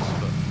Darcy is,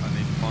 but I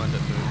need to find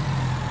it, dude.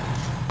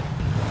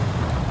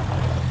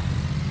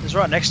 He's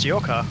right next to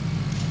your car.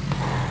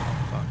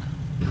 Fuck.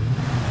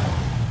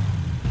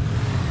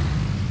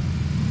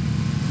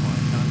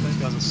 Those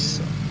guys are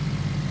so...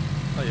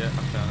 Oh yeah,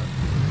 I found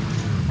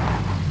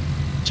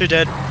it. 2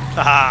 dead.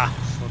 Haha.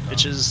 Well done.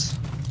 Bitches.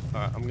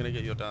 Alright, I'm gonna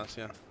get your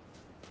Darcy.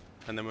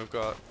 And then we've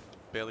got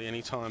barely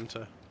any time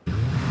to...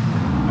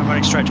 I'm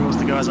running straight towards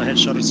the guys I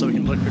headshotted so we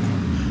can look quick.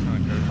 Try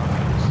and go try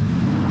and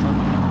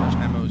get as much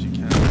ammo as you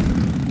can.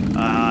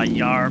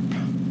 Yarp.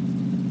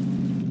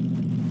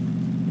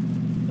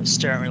 They're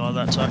staring at me like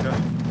that, Tucker.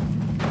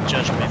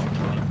 Judging me for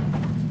killing.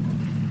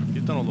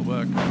 You've done all the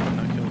work, I've got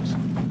no kills.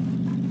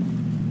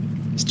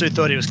 This dude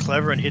thought he was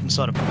clever and hid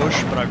inside a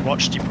bush, but I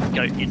watched him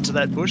go into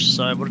that bush,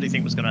 so what did he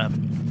think was going to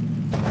happen?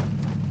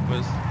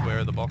 Where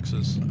are the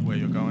boxes? Where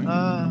you're going?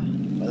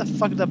 Where the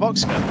fuck did that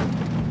box go?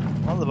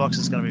 One of the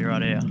boxes is going to be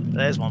right here.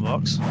 There's one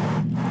box.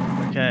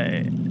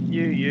 Okay,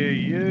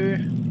 you.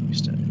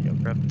 I'll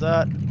grab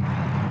that.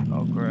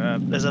 I'll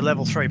grab... There's a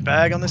level 3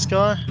 bag on this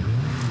guy.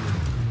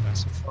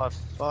 Some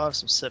 5.5,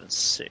 some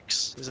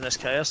 7.6. There's an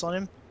SKS on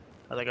him.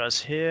 Other guys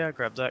here.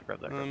 Grab that,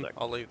 grab that.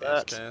 I'll leave the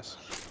that. SKS.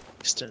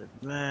 Extended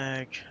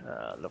mag.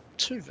 Level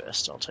 2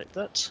 vest, I'll take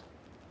that.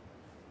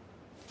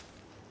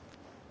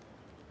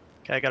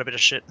 Okay, I got a bit of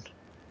shit.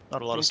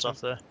 Not a lot of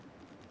stuff there.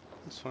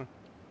 That's fine.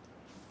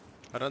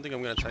 I don't think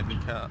I'm going to take the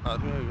car. I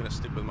think I'm going to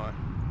stick with my...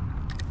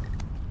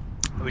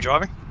 Are we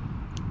driving?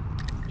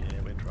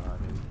 Yeah, we're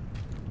driving.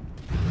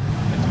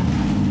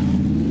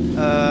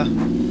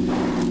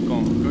 Go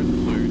on, go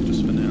blue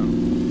just for now.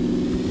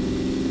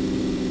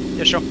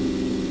 Yeah, sure.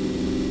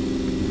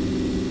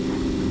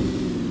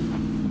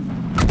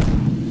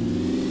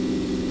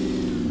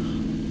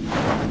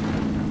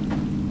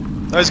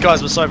 Those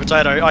guys were so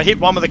potato. I hit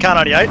one with the Kar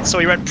 98, so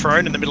he went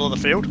prone in the middle of the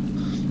field.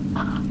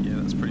 Yeah,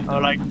 that's pretty I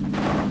like...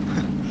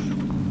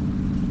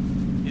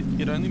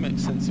 It only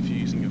makes sense if you're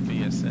using a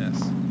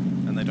VSS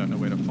and they don't know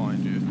where to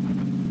find you.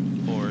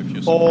 Or if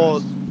you're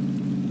Or...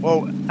 surprised.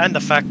 Well, and the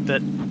fact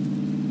that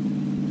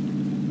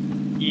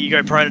you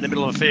go prone in the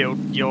middle of a field,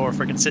 you're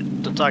freaking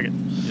sitting to target.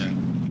 Yeah,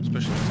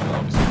 especially if someone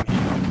obviously can hear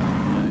you in the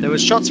car. There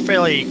was shots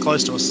fairly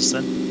close to us just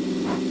then.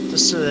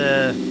 Just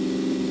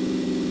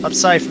I'd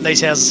say from these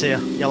houses here,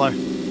 yellow.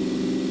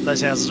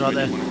 Those houses right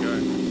there. Where do you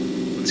want to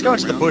go? Let's go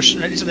into the bush,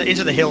 into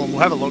the hill, and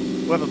we'll have a look.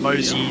 We'll have a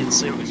mosey and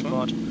see what we can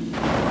find.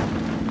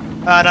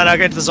 No,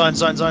 go into the zone.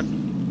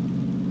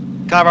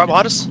 Car right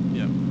behind us.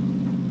 Yeah,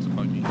 it's a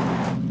buggy.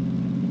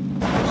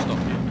 We'll stop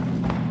here.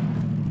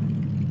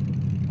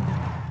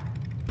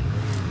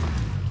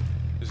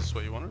 Is this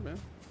what you wanted, man?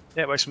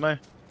 Yeah, it works for me.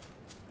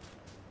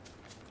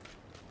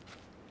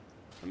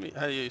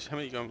 How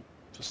many you going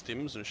for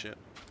stims and shit?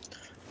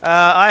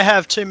 I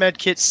have 2 med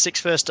kits, 6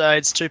 first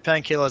aids, 2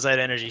 painkillers, 8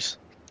 energies.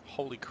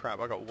 Holy crap,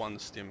 I got 1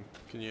 stim.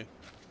 Can you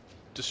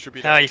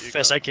distribute How out are your what you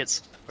first got? aid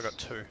kits? I got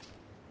 2.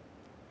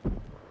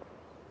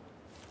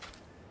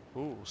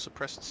 Ooh,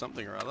 suppressed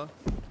something or other.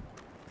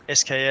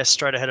 SKS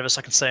straight ahead of us,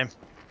 I can see him.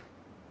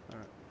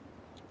 Alright.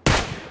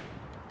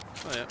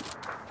 Oh yeah.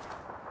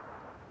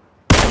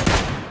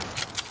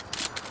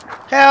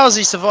 How has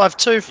he survived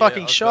 2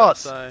 fucking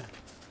shots?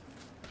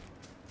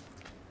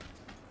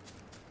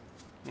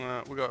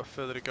 We got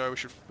further to go.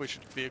 We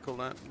should vehicle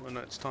that when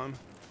it's time.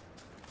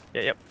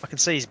 Yeah, yep, I can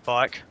see his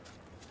bike.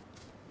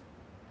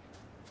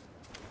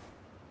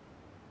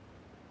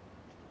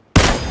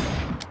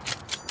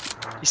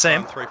 You see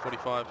him?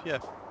 345, yeah.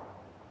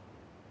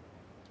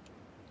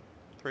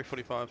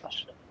 345.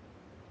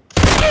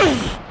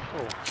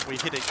 Oh, we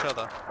hit each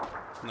other.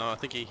 No, I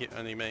think he hit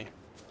only me.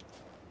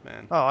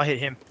 Man. Oh, I hit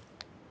him.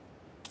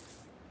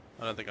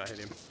 I don't think I hit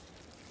him.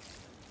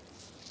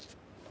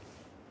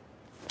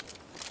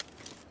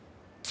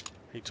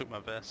 He took my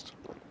vest.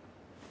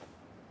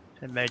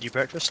 And made you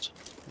breakfast.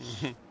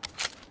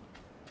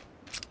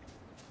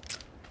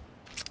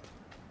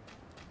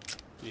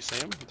 You see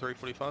him?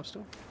 345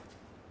 still?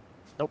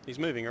 Nope. He's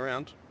moving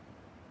around.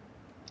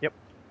 Yep.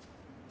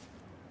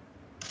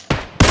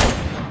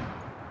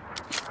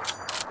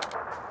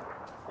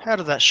 How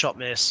did that shot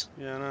miss?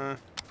 Yeah, no.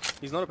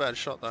 He's not a bad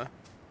shot though.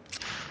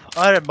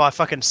 I had my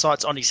fucking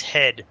sights on his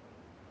head.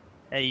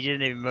 And he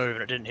didn't even move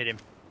and it didn't hit him.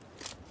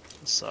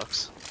 This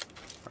sucks.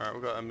 Alright,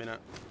 we've got a minute.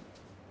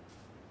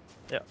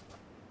 Yep.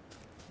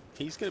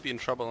 He's going to be in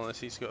trouble unless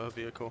he's got a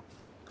vehicle.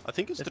 I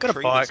think it's They've the got a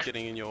tree that's bike.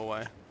 getting in your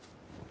way.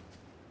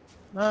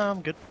 No,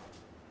 I'm good.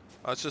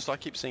 Oh, it's just I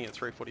keep seeing it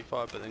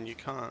 345, but then you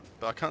can't.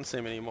 But I can't see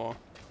him anymore.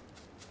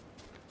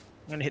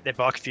 I'm gonna hit their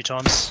bike a few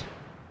times.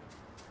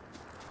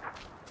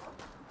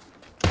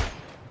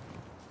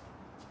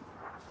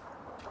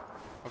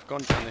 I've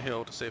gone down the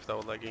hill to see if they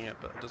were legging it,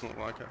 but it doesn't look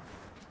like it.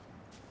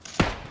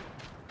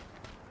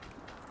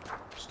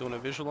 Still no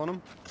visual on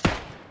them?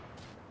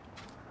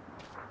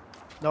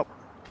 Nope.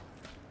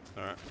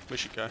 Alright, we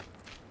should go.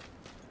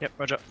 Yep,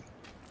 roger.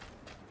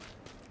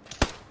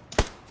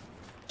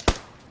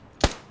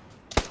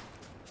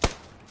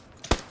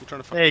 You're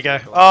trying to fuck There you the go.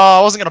 vehicle Oh, up.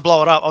 I wasn't gonna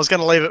blow it up. I was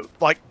gonna leave it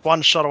like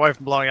one shot away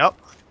from blowing up.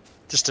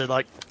 Just to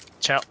like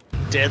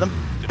dare them.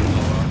 Didn't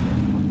blow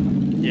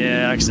up.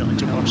 Yeah, I accidentally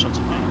took one shot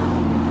to me.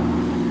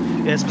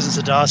 Yeah, it's business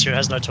of Darcy who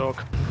has no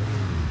talk.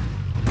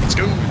 Let's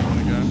go. Where do you want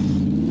to go?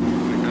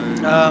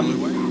 Wanna go the blue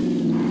way?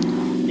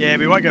 Yeah,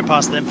 we won't go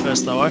past them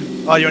first though, eh?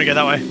 Oh, you wanna go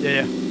that way?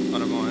 Yeah, yeah. I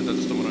don't mind, I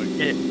just don't want to...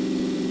 Yeah.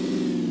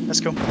 That's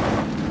cool.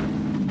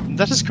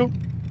 That is cool.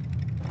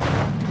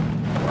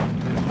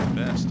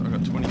 Best. I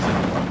got 27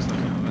 bucks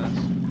left in the vest.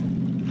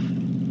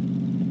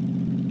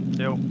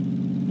 Deal.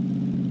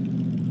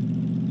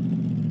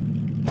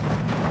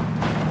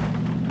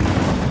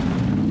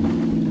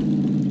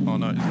 Oh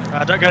no,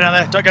 Don't go down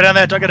there. Don't go down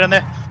there. Don't go down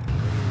there.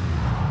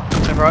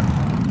 Turn right.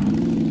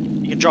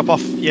 You can drop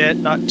off. Yeah,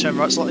 no, turn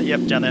right slightly.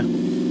 Yep, down there.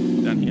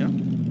 down here?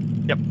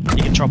 Yep,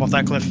 you can drop off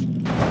that cliff.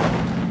 Remember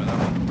that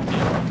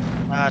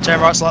one? Yeah. Turn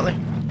right slightly.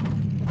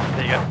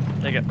 There you go.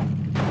 There you go.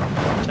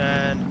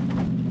 Turn.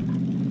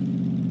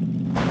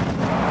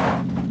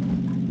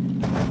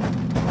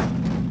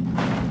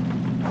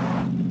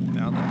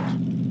 Now that.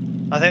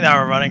 I think they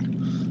were running.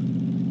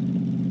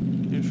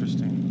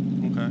 Interesting.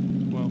 Okay,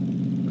 well,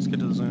 let's get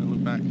to the zone and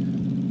look back.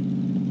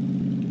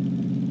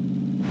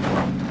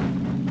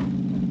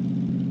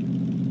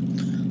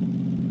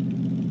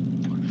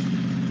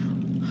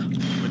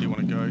 Where do you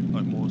want to go,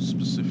 like more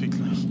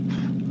specifically?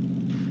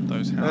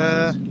 Those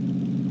houses?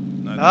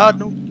 No.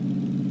 No.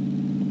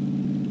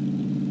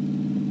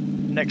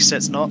 Next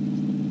set's not.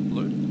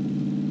 Blue?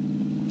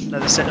 No,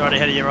 the set right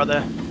ahead of you right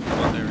there.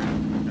 Oh, there it is.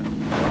 Okay.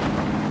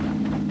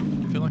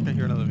 I feel like I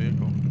hear another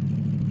vehicle.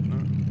 No?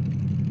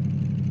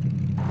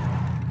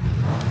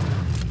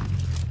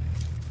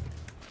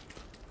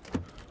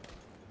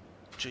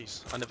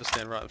 Jeez, I never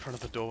stand right in front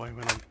of the doorway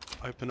when I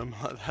open them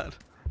like that.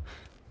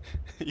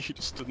 You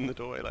just stood in the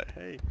doorway like,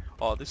 hey.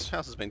 Oh, this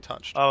house has been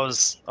touched. I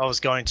was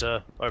going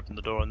to open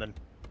the door and then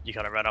you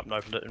kind of ran up and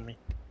opened it in me.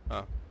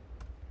 Oh.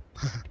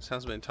 This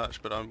house has been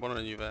touched, but I want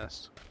a new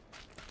vest.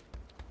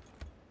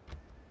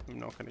 I'm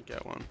not going to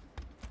get one.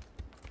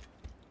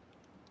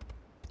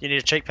 You need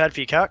a cheek pad for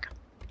your calc?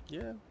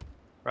 Yeah.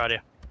 Right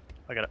here.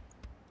 I got it.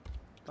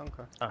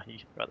 Danke. Ah, you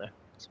right there.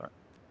 Sorry.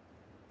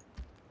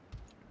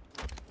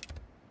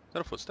 Is that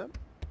a footstep?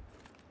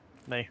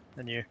 Me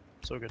and you.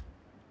 It's all good.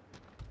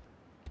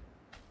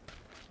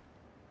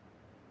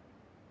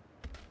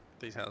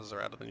 These houses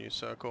are out of the new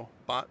circle,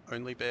 but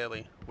only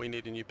barely. We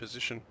need a new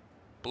position.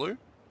 Blue?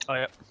 Oh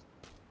yeah.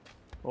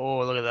 Oh,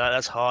 look at that.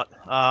 That's hot.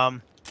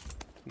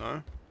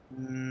 No?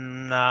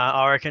 Nah,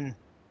 I reckon.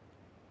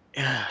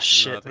 Ah,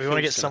 shit. No, We want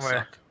to get hill's gonna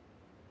somewhere. suck.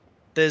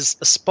 There's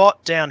a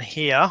spot down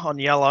here on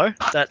yellow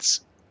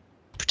that's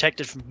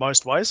protected from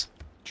most ways.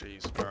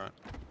 Jeez, alright.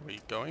 Are we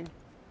going?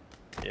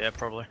 Yeah,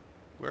 probably.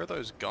 Where are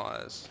those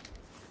guys?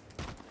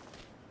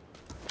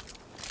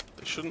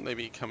 Shouldn't they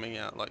be coming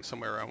out like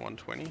somewhere around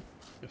 120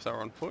 if they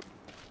were on foot?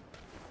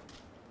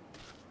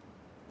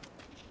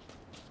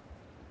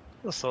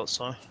 I thought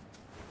so.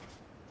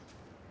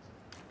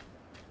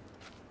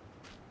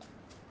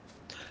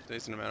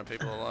 Decent amount of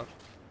people alive.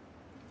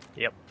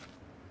 Yep.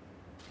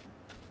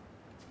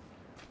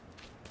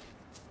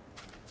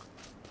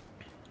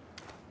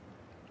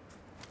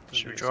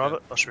 Should we drive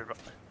it? Or should we run?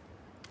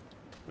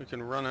 We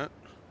can run it.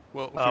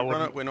 Well, if we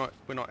run it,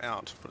 we're not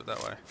out. Put it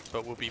that way.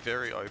 But we'll be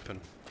very open.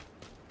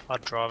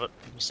 I'd drive it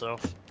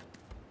myself.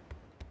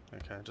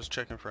 Okay, just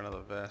checking for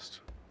another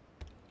vest.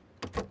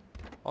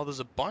 Oh, there's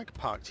a bike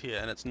parked here,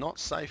 and it's not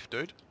safe,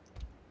 dude.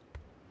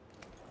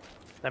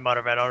 They might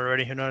have ran out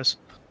already. Who knows?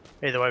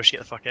 Either way, we should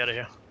get the fuck out of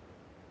here.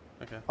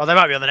 Okay. Oh, they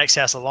might be on the next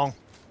house along.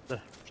 The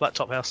flat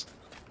top house.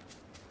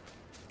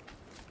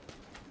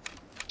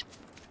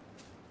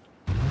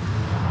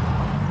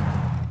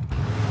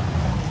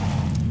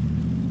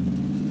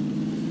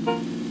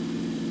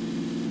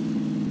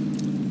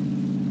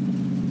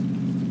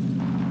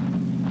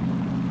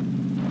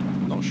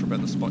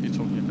 the spot you're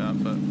talking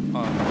about, but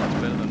it's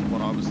better than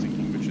what I was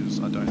thinking, which is,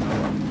 I don't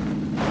know.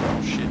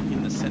 Oh shit,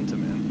 in the center,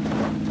 man.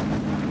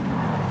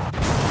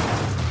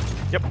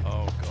 Yep.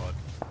 Oh god.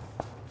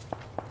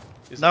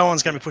 No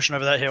one's going to be pushing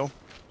over that hill.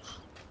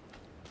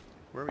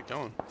 Where are we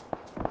going?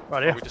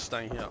 Right here. We're just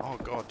staying here. Oh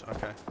god,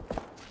 okay.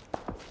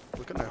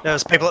 Look at no.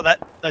 There's people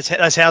at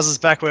those houses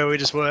back where we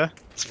just were.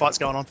 This fight's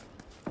going on.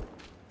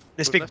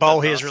 This We've big left bowl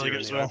that here is Darcy really good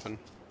in as the well. open.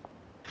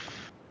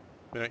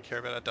 We don't care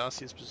about our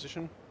Darcy's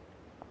position.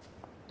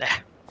 Nah.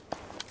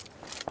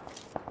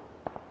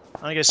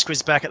 I'm gonna go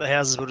squeeze back at the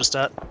houses. We'll just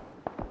start.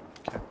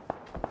 Okay.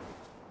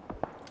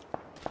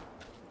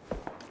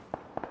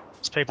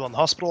 There's people in the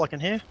hospital I can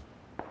hear.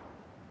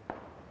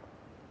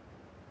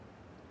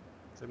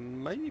 There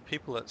may be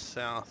people at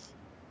south.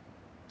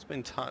 It's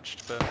been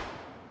touched, but...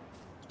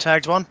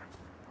 Tagged one.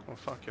 Oh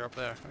fuck, you're up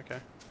there. Okay.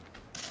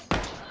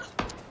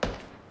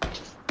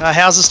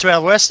 Houses to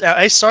our west,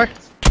 our east, sorry.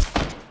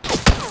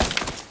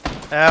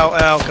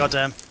 Ow,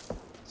 goddamn.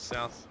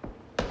 South.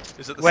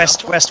 Is it the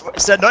west, south west,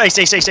 west. No, east,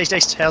 houses.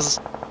 East?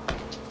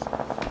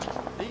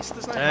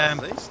 There's no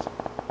houses east.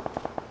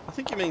 I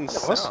think you mean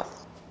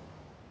south.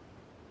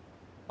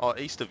 Oh,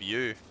 east of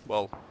you.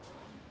 Well...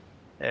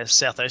 Yeah,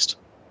 southeast.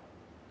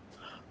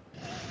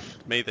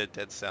 To me, they're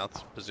dead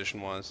south,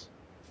 position-wise.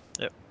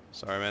 Yep.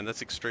 Sorry, man,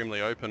 that's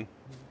extremely open.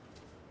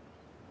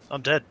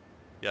 I'm dead.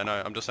 Yeah,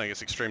 no, I'm just saying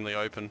it's extremely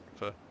open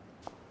for...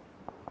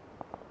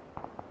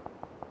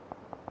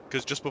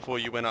 Because just before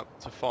you went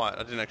up to fight,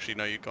 I didn't actually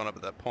know you'd gone up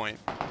at that point.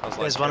 I was like,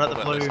 there's one at the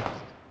blue. Yeah,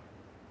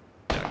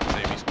 I can see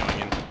him, he's going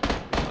in.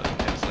 Let them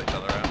cancel each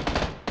other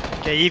out.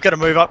 Okay, you've got to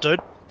move up, dude.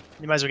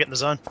 You may as well get in the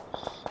zone.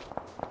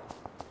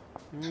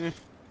 Mm.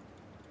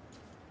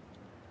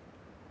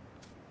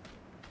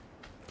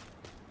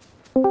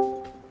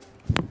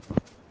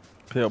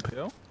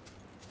 PL.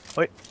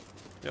 Wait.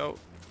 Yo,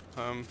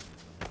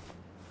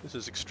 this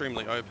is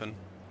extremely open.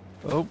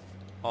 Oh.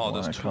 Oh,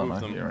 there's I two can't of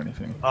them. hear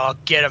anything. Oh,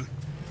 get them.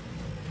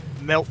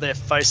 Melt their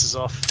faces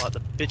off like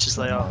the bitches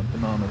they are.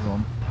 Banana's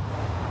on.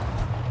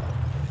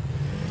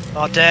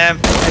 Oh, damn.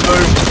 They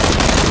moved.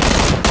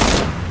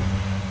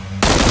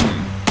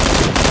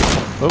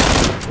 Oh,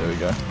 there we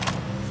go.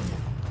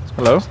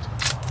 Hello.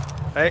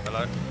 Hey,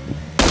 Hello.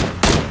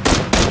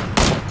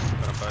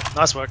 Got 'em both.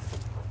 nice work.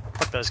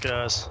 Fuck those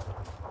guys.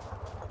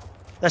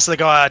 That's the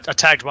guy I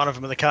tagged one of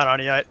them in the car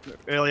 98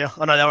 earlier.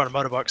 Oh no, they were on a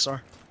motorbike, sorry.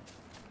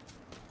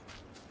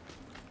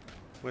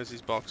 Where's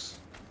his box?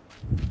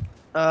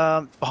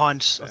 Behind,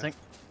 Yeah. I think.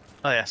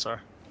 Oh yeah, sorry.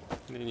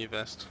 In your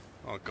vest.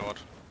 Oh god.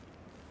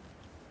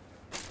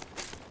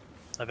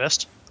 No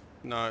vest.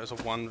 No, it's a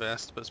one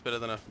vest, but it's better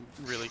than a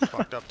really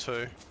fucked up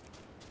two.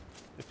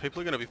 If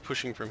people are going to be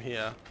pushing from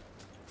here...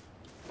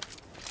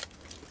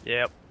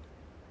 Yep.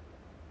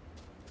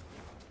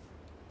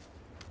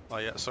 Oh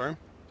yeah, sorry.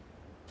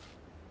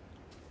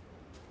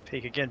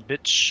 Peek again,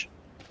 bitch.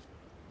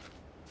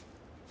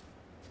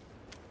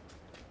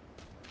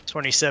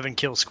 27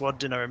 kill squad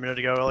dinner a minute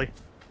ago, Ollie.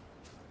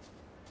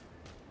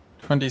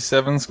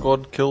 27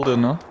 squad killed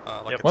in, huh?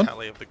 Like Yep. a What?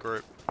 tally of the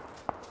group.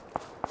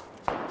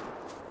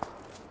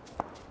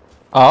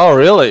 Oh,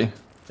 really?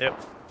 Yep.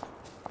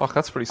 Fuck,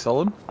 that's pretty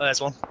solid. Oh, that's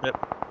one. Yep.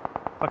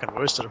 Fucking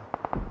roasted him.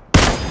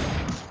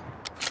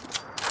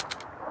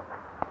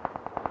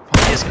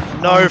 He has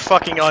no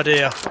fucking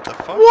idea. What the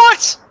fuck?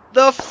 What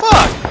the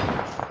fuck?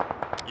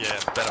 Yeah,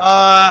 better.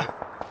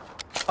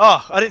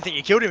 Oh, I didn't think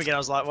you killed him again. I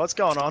was like, what's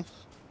going on?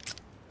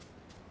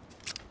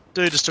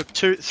 Dude just took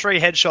 3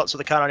 headshots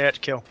with a car 98 to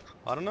kill.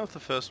 I don't know if the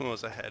first one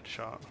was a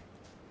headshot.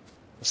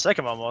 The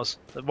second one was.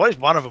 At least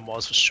one of them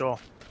was for sure.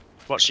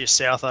 Watch your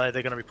south, eh?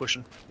 They're going to be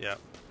pushing. Yeah.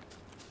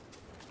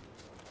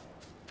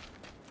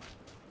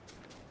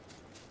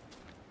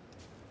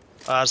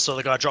 I saw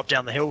the guy drop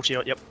down the hill to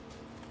you. Yep.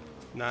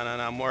 No,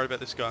 I'm worried about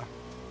this guy.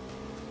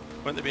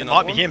 Won't there be It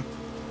another might be him.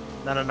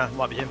 No, it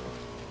might be him.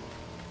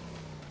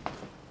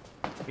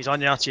 He's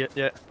on you,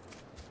 yeah.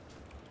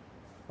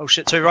 Oh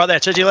shit, 2 right there,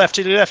 2 to your left,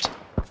 2 to your left.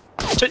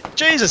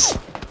 Jesus!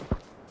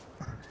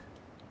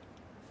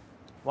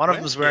 One of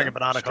them was wearing a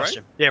banana straight?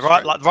 costume. Yeah,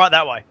 right, like right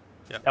that way.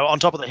 Yeah. They were on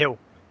top of the hill.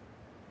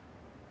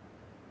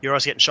 You're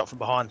also getting shot from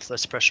behind,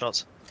 those suppressed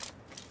shots.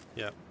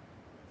 Yeah.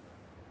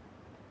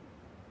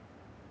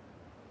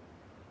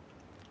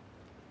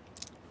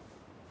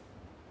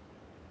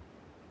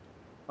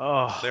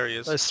 Oh, There he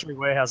is. Those 3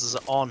 warehouses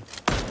are on.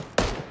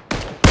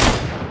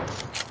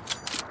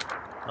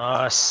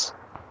 Nice.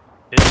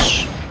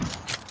 Bitch.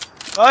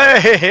 Oh,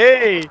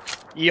 hey!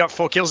 You got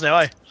 4 kills now,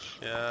 eh?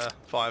 Yeah,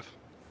 5.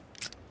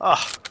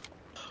 Oh.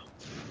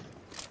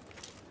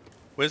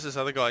 Where's this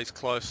other guy? He's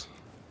close.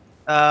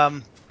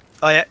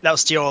 Oh yeah, that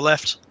was to your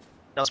left.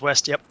 That was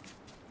west, yep.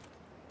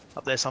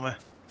 Up there somewhere.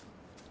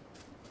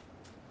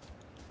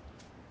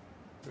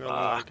 We've got a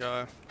long way to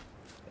go.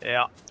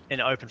 Yeah, in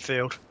an open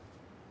field.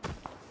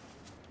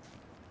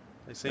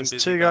 They seem There's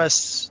busy.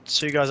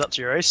 two guys up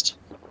to your east.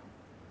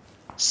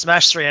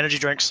 Smash 3 energy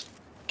drinks.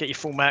 Get your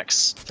full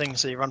max thing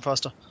so you run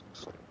faster.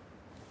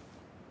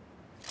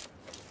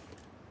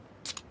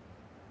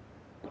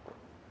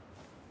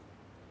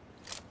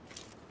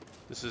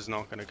 This is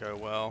not going to go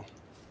well.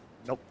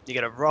 Nope. You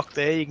got a rock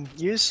there you can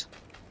use.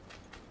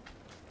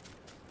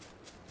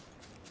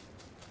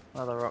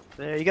 Another rock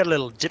there. You got a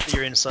little dip that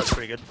you're in, so that's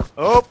pretty good.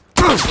 Oh!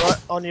 Right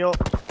on your...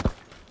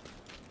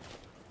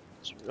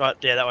 Right,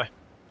 yeah, that way.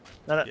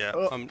 No, Yeah,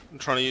 oh. I'm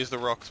trying to use the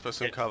rocks for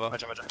some cover.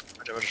 Roger,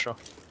 sure.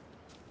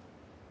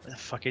 Where the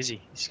fuck is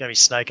he? He's gonna be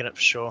snaking it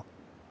for sure.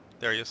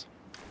 There he is.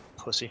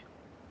 Pussy.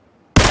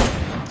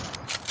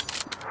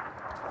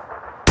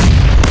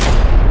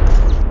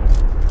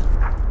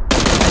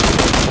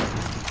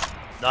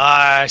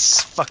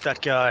 Nice! Fuck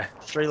that guy.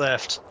 3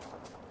 left.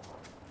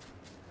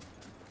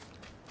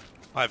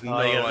 I have no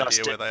you got a idea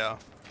nice where they are.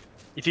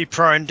 If you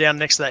prone down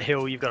next to that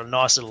hill, you've got a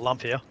nice little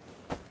lump here.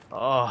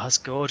 Oh, that's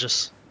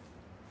gorgeous.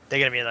 They're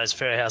gonna be in those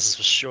fair houses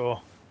for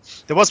sure.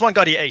 There was one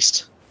guy to your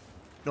east.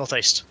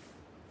 Northeast.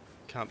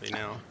 Can't be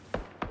now.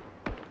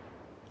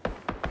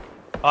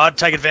 I'd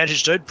take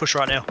advantage, dude. Push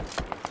right now.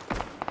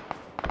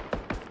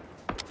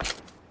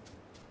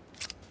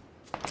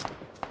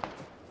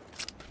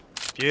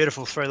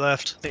 Beautiful, 3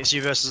 left. I think it's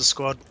you versus the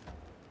squad.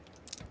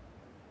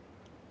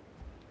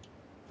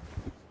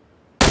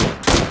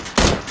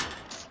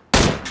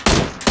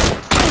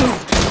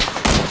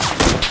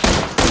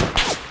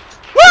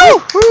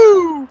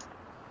 Woo!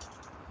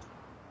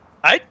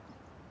 8?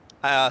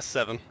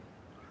 7.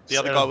 The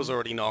other guy was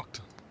already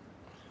knocked.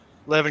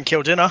 11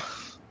 kill dinner.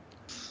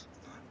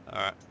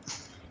 Alright.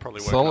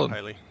 Probably working Solid. up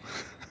Haley.